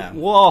game. I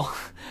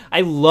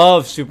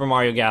love Super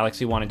Mario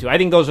Galaxy 1 and 2. I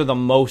think those are the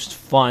most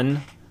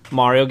fun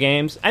Mario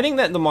games. I think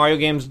that the Mario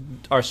games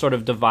are sort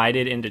of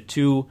divided into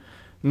two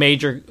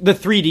major... The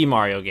 3D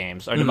Mario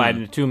games are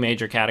divided into two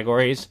major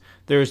categories.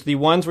 There's the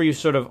ones where you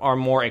sort of are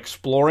more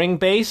exploring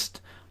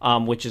based,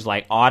 which is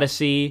like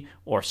Odyssey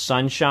or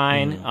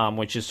Sunshine,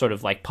 which is sort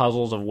of like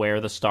puzzles of where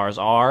the stars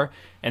are.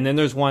 And then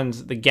there's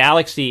ones, the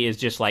Galaxy is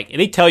just like,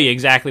 they tell you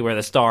exactly where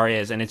the star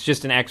is, and it's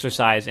just an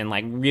exercise in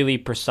like really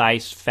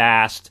precise,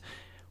 fast,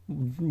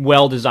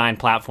 well-designed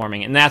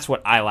platforming. And that's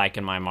what I like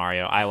in my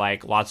Mario. I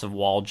like lots of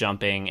wall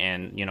jumping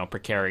and,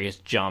 precarious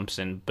jumps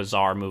and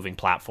bizarre moving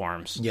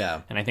platforms.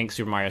 Yeah. And I think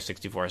Super Mario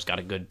 64 has got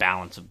a good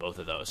balance of both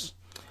of those.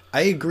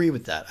 I agree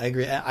with that. I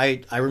agree.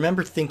 I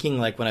remember thinking,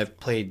 like, when I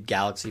played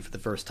Galaxy for the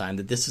first time,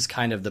 that this is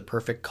kind of the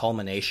perfect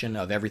culmination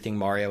of everything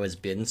Mario has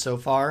been so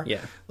far.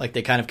 Yeah. Like,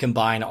 they kind of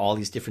combine all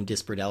these different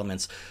disparate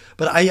elements.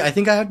 But I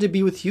think I have to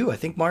be with you. I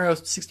think Mario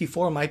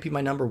 64 might be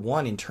my number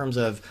one in terms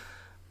of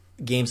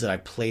games that I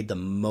played the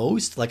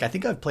most. Like, I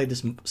think I've played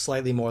this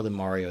slightly more than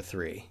Mario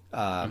 3,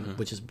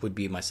 which would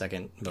be my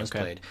second most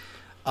played.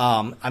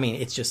 I mean,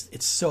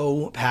 it's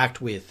so packed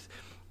with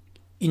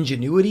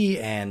ingenuity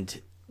and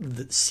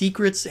the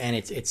secrets, and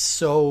it's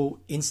so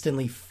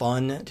instantly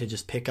fun to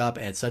just pick up,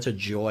 and it's such a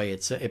joy.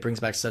 It brings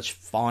back such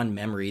fond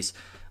memories.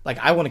 Like,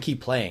 I want to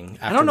keep playing.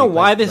 I don't know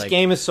why this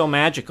game is so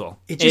magical.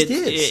 It just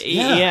is.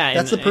 Yeah,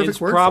 that's the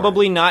perfect word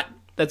probably for it.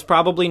 That's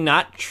probably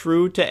not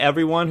true to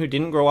everyone who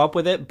didn't grow up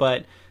with it,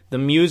 but the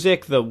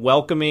music, the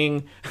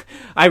welcoming.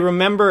 I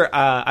remember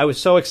I was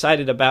so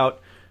excited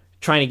about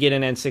trying to get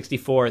an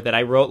N64 that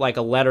I wrote like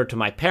a letter to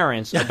my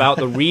parents about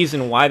the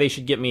reason why they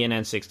should get me an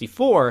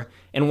N64.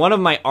 And one of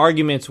my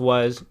arguments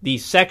was the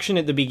section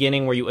at the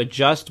beginning where you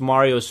adjust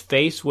Mario's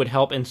face would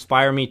help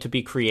inspire me to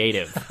be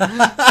creative.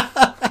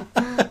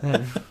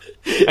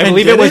 I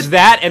believe it was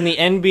that and the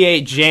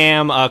NBA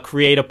Jam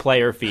Create a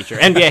Player feature,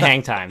 NBA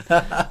Hang Time.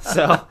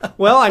 So,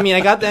 well, I mean,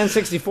 I got the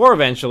N64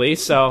 eventually,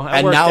 so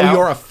and now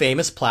you're a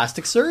famous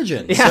plastic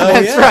surgeon. Yeah, so,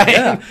 that's right.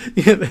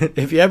 Yeah.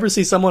 If you ever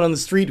see someone on the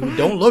street who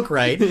don't look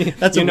right,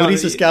 that's a Woody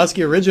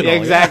Siskowski original.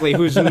 Exactly,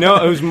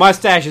 whose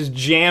mustache is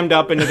jammed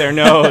up into their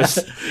nose.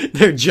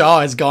 Their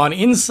jaw has gone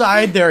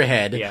inside their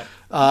head.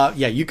 Yeah,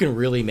 you can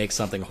really make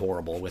something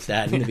horrible with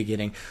that in the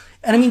beginning.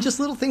 And I mean, just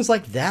little things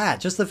like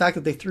that. Just the fact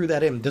that they threw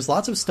that in. There's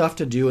lots of stuff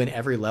to do in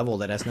every level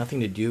that has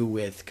nothing to do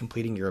with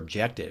completing your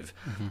objective.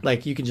 Mm-hmm.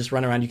 Like, you can just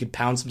run around, you could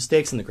pound some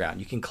stakes in the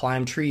ground, you can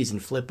climb trees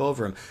and flip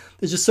over them.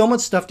 There's just so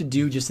much stuff to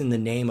do just in the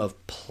name of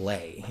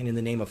play and in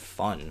the name of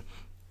fun.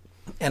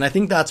 And I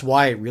think that's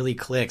why it really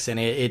clicks. And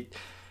it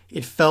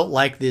felt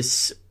like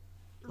this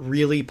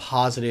really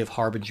positive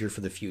harbinger for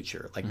the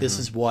future. Like, this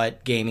is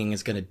what gaming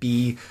is going to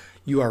be.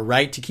 You are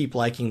right to keep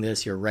liking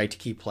this. You're right to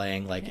keep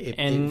playing. Like, it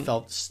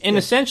felt... And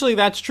essentially,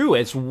 that's true.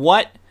 It's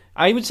what...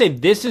 I would say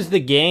this is the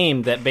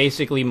game that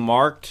basically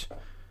marked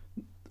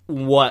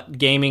what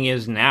gaming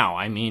is now.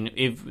 I mean,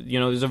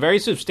 there's a very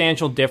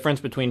substantial difference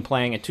between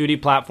playing a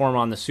 2D platform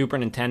on the Super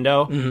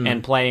Nintendo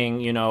and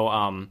playing,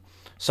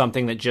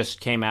 something that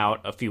just came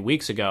out a few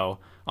weeks ago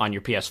on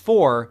your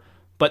PS4.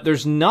 But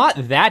there's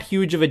not that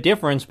huge of a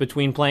difference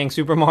between playing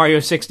Super Mario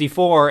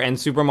 64 and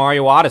Super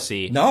Mario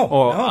Odyssey.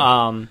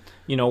 No.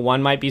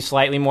 One might be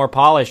slightly more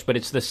polished, but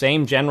it's the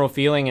same general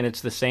feeling and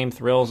it's the same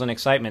thrills and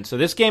excitement. So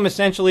this game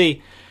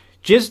essentially,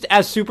 just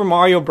as Super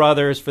Mario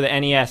Brothers for the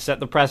NES set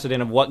the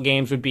precedent of what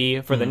games would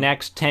be for the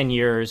next 10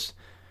 years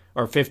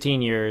or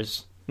 15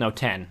 years,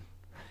 10.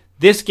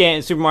 This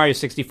game, Super Mario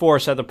 64,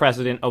 set the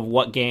precedent of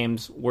what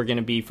games were going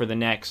to be for the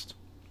next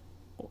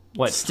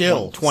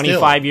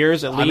 25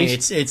 years at least. I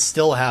mean, it's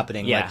still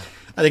happening. Yeah. Like,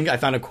 I think I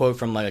found a quote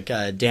from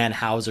Dan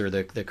Houser,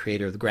 the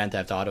creator of the Grand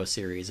Theft Auto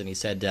series, and he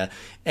said,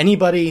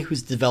 anybody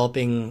who's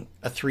developing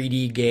a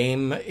 3D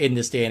game in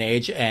this day and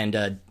age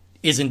and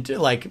isn't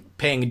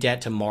paying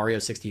debt to Mario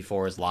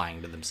 64 is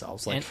lying to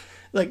themselves.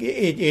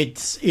 It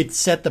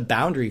set the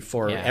boundary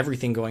for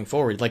everything going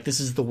forward. Like,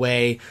 this is the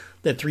way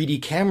that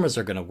 3D cameras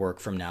are going to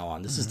work from now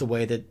on. This is the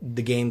way that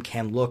the game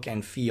can look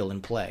and feel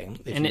and play,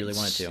 if you really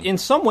wanted to. In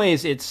some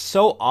ways, it's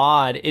so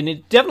odd, and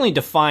it definitely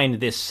defined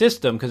this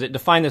system, because it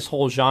defined this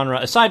whole genre,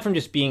 aside from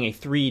just being a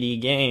 3D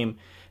game,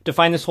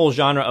 defined this whole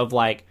genre of,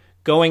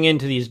 going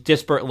into these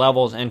disparate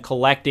levels and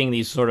collecting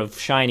these sort of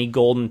shiny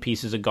golden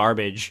pieces of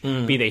garbage,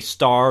 be they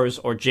stars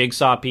or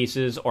jigsaw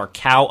pieces or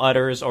cow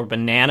udders or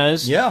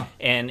bananas. Yeah.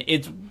 And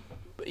it's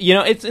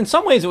in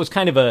some ways it was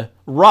kind of a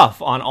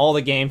rough on all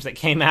the games that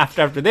came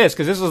after this,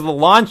 because this was the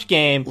launch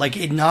game. Like,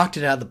 it knocked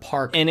it out of the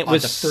park and it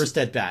was the first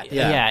at bat.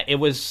 Yeah, it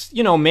was,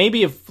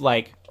 maybe if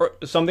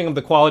something of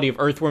the quality of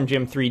Earthworm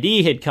Jim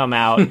 3D had come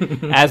out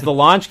as the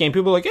launch game,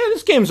 people were like, yeah,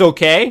 this game's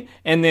okay.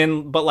 And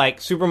then,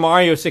 but Super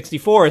Mario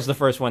 64 is the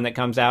first one that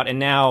comes out, and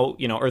now,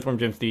 Earthworm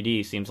Jim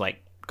 3D seems like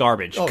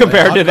garbage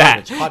compared to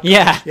that.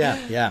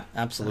 Yeah,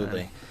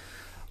 absolutely.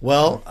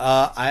 Well,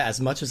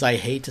 as much as I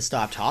hate to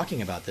stop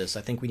talking about this,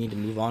 I think we need to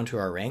move on to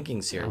our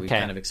rankings here. Okay. We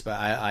kind of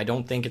I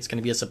don't think it's going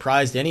to be a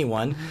surprise to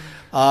anyone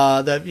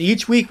that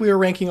each week we are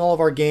ranking all of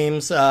our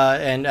games,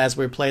 and as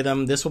we play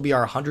them, this will be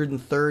our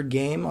 103rd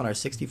game on our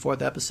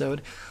 64th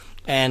episode.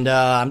 And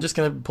I'm just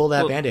going to pull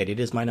that Band-Aid. It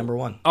is my number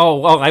one.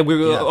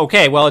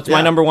 Okay. Well, it's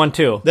my number one,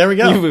 too. There we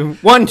go.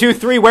 1, 2,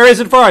 3. Where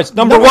is it for us?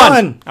 Number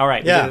one. All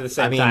right. Yeah. At the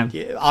same time.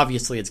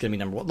 Obviously, it's going to be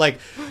number one. Like,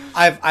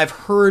 I've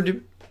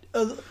heard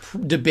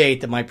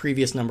debate that my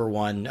previous number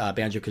one,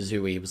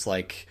 Banjo-Kazooie, was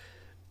like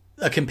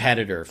a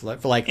competitor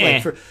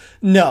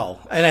no.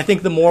 And I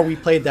think the more we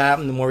played that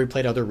and the more we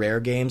played other Rare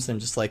games, I'm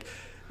just like,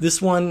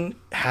 this one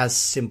has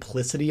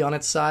simplicity on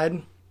its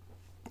side.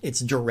 It's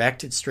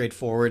direct, it's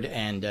straightforward,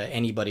 and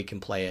anybody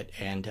can play it,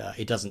 and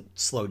it doesn't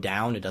slow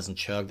down, it doesn't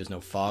chug, there's no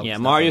fog. Yeah,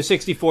 Mario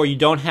 64, you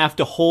don't have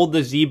to hold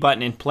the Z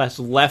button and press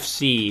left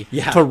C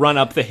to run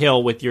up the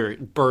hill with your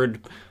bird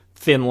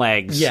thin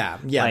legs. Yeah.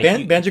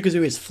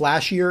 Banjo-Kazooie is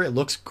flashier, it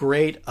looks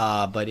great,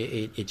 but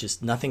it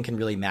just, nothing can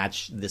really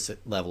match this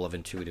level of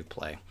intuitive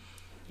play.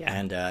 Yeah.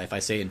 And if I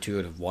say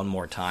intuitive one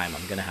more time,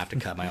 I'm going to have to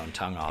cut my own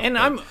tongue off.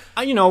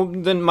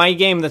 And then my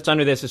game that's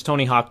under this is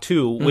Tony Hawk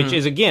 2, which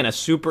is, again, a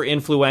super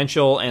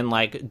influential and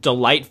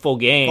delightful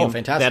game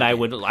that I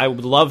would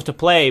love to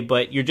play,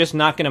 but you're just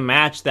not going to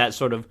match that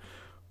sort of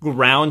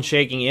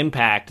ground-shaking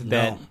impact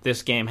that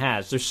this game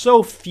has. There's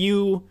so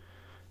few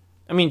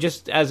I mean,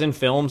 just as in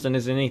films and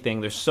as in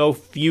anything, there's so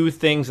few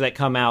things that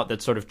come out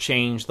that sort of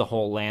change the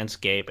whole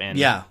landscape, and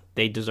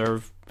they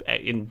deserve.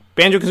 In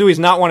Banjo-Kazooie is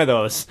not one of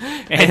those,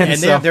 and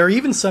so, there are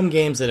even some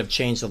games that have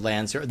changed the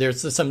landscape.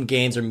 There's some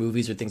games or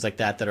movies or things like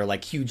that are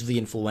like hugely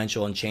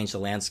influential and change the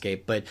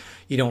landscape, but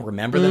you don't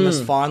remember them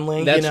as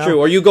fondly. That's true.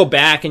 Or you go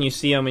back and you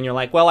see them, and you're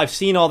like, "Well, I've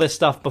seen all this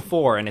stuff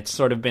before, and it's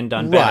sort of been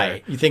done better."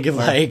 Right. You think of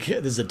like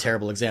this is a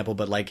terrible example,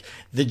 but like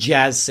The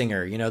Jazz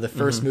Singer. The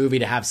first movie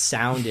to have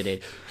sound in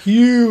it,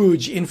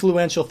 huge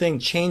influential thing,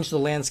 changed the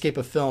landscape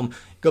of film.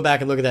 Go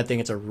back and look at that thing.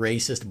 It's a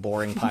racist,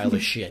 boring pile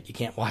of shit. You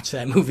can't watch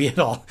that movie at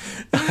all.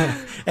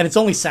 And it's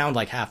only sound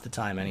like half the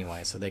time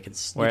anyway, so they can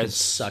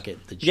suck it.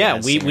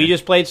 We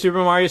just played Super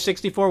Mario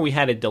 64. We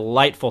had a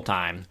delightful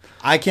time.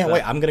 I can't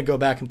wait. I'm going to go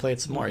back and play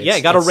it some more.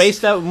 Got to race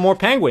that with more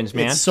penguins,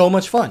 man. It's so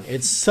much fun.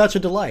 It's such a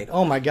delight.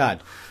 Oh, my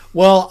God.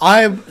 Well,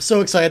 I'm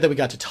so excited that we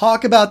got to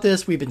talk about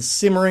this. We've been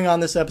simmering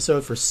on this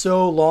episode for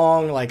so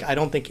long. Like, I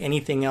don't think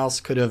anything else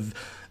could have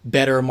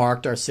better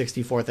marked our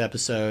 64th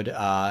episode,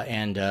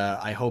 and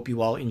I hope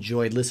you all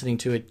enjoyed listening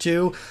to it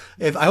too.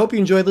 I hope you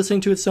enjoyed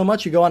listening to it so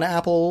much, you go on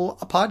Apple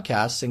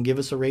Podcasts and give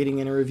us a rating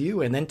and a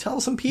review, and then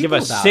tell some people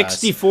about us. Give us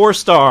 64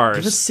 stars.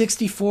 Give us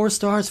 64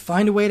 stars.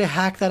 Find a way to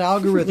hack that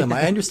algorithm.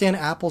 I understand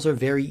apples are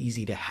very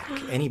easy to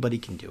hack. Anybody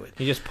can do it.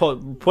 You just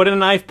put in a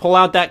knife, pull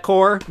out that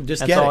core.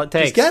 That's all it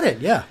takes. Just get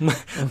it, yeah.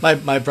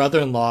 My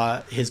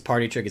brother-in-law, his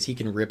party trick is he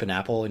can rip an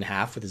apple in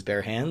half with his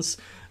bare hands.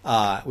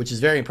 Which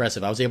is very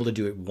impressive. I was able to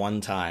do it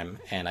one time,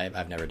 and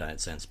I've never done it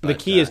since. But the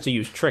key is to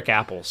use trick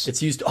apples.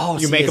 It's used.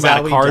 You make them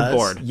out of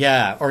cardboard.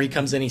 Yeah, or he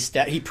comes in,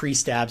 he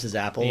pre-stabs his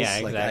apples. Yeah,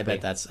 exactly. I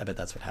bet that's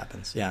what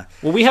happens. Yeah.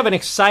 Well, we have an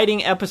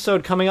exciting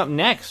episode coming up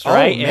next,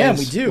 right? Oh man,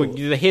 we do.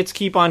 The hits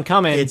keep on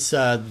coming. It's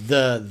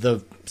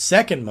the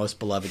second most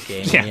beloved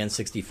game in the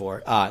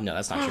N64. No,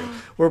 that's not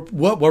true.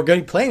 What we're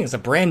going to be playing is a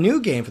brand new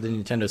game for the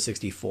Nintendo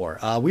 64.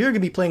 We are going to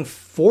be playing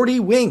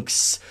 40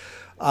 Winks.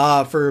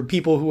 For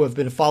people who have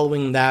been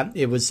following that,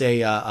 it was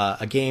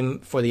a game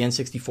for the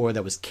N64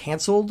 that was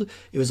canceled.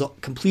 It was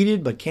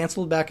completed but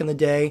canceled back in the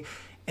day.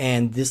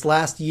 And this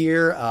last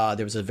year,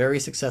 there was a very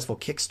successful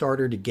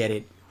Kickstarter to get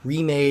it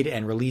remade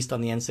and released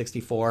on the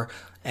N64.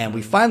 And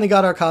we finally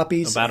got our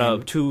copies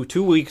about 2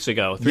 weeks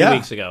ago, 3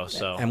 weeks ago.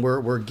 So, and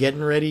we're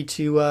getting ready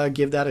to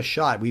give that a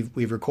shot.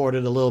 We've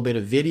recorded a little bit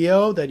of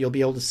video that you'll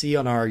be able to see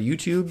on our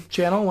YouTube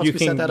channel once we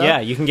set that up. Yeah,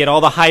 you can get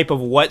all the hype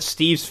of what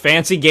Steve's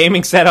fancy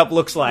gaming setup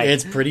looks like.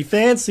 It's pretty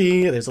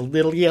fancy. There's a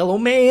little yellow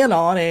man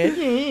on it.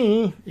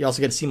 You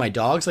also get to see my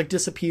dogs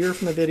disappear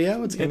from the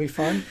video. It's gonna be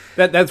fun.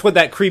 That's what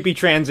that creepy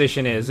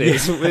transition is.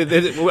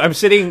 We're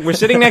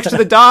sitting next to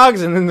the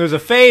dogs, and then there's a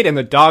fade, and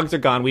the dogs are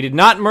gone. We did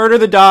not murder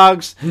the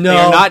dogs.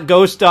 No. Not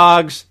ghost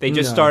dogs. They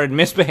just started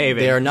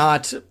misbehaving. They are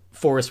not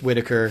Forrest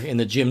Whitaker in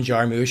the Jim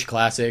Jarmusch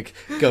classic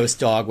Ghost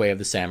Dog Way of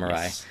the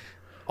Samurai. Yes.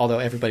 Although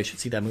everybody should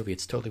see that movie.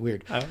 It's totally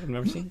weird. I've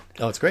never seen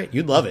it. Oh, it's great.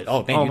 You'd love it.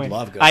 Oh, man, you'd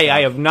love Ghost Dog.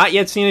 I have not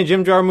yet seen a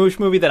Jim Jarmusch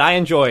movie that I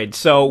enjoyed,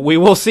 so we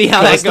will see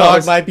how Ghost that goes.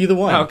 Ghost Dog might be the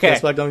one. Okay.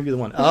 Ghost Dog might be the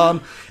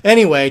one.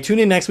 Anyway, tune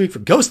in next week for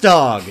Ghost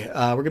Dog. We're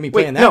going to be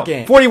playing that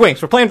game. 40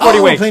 Winks. We're playing 40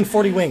 Winks. We're playing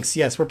 40 Winks.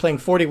 Yes, we're playing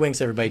 40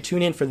 Winks, everybody.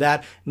 Tune in for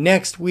that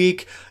next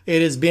week.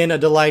 It has been a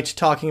delight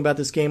talking about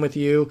this game with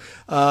you.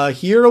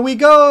 Here we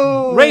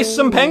go. Race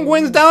some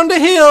penguins down the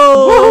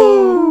hill.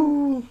 Woo-hoo!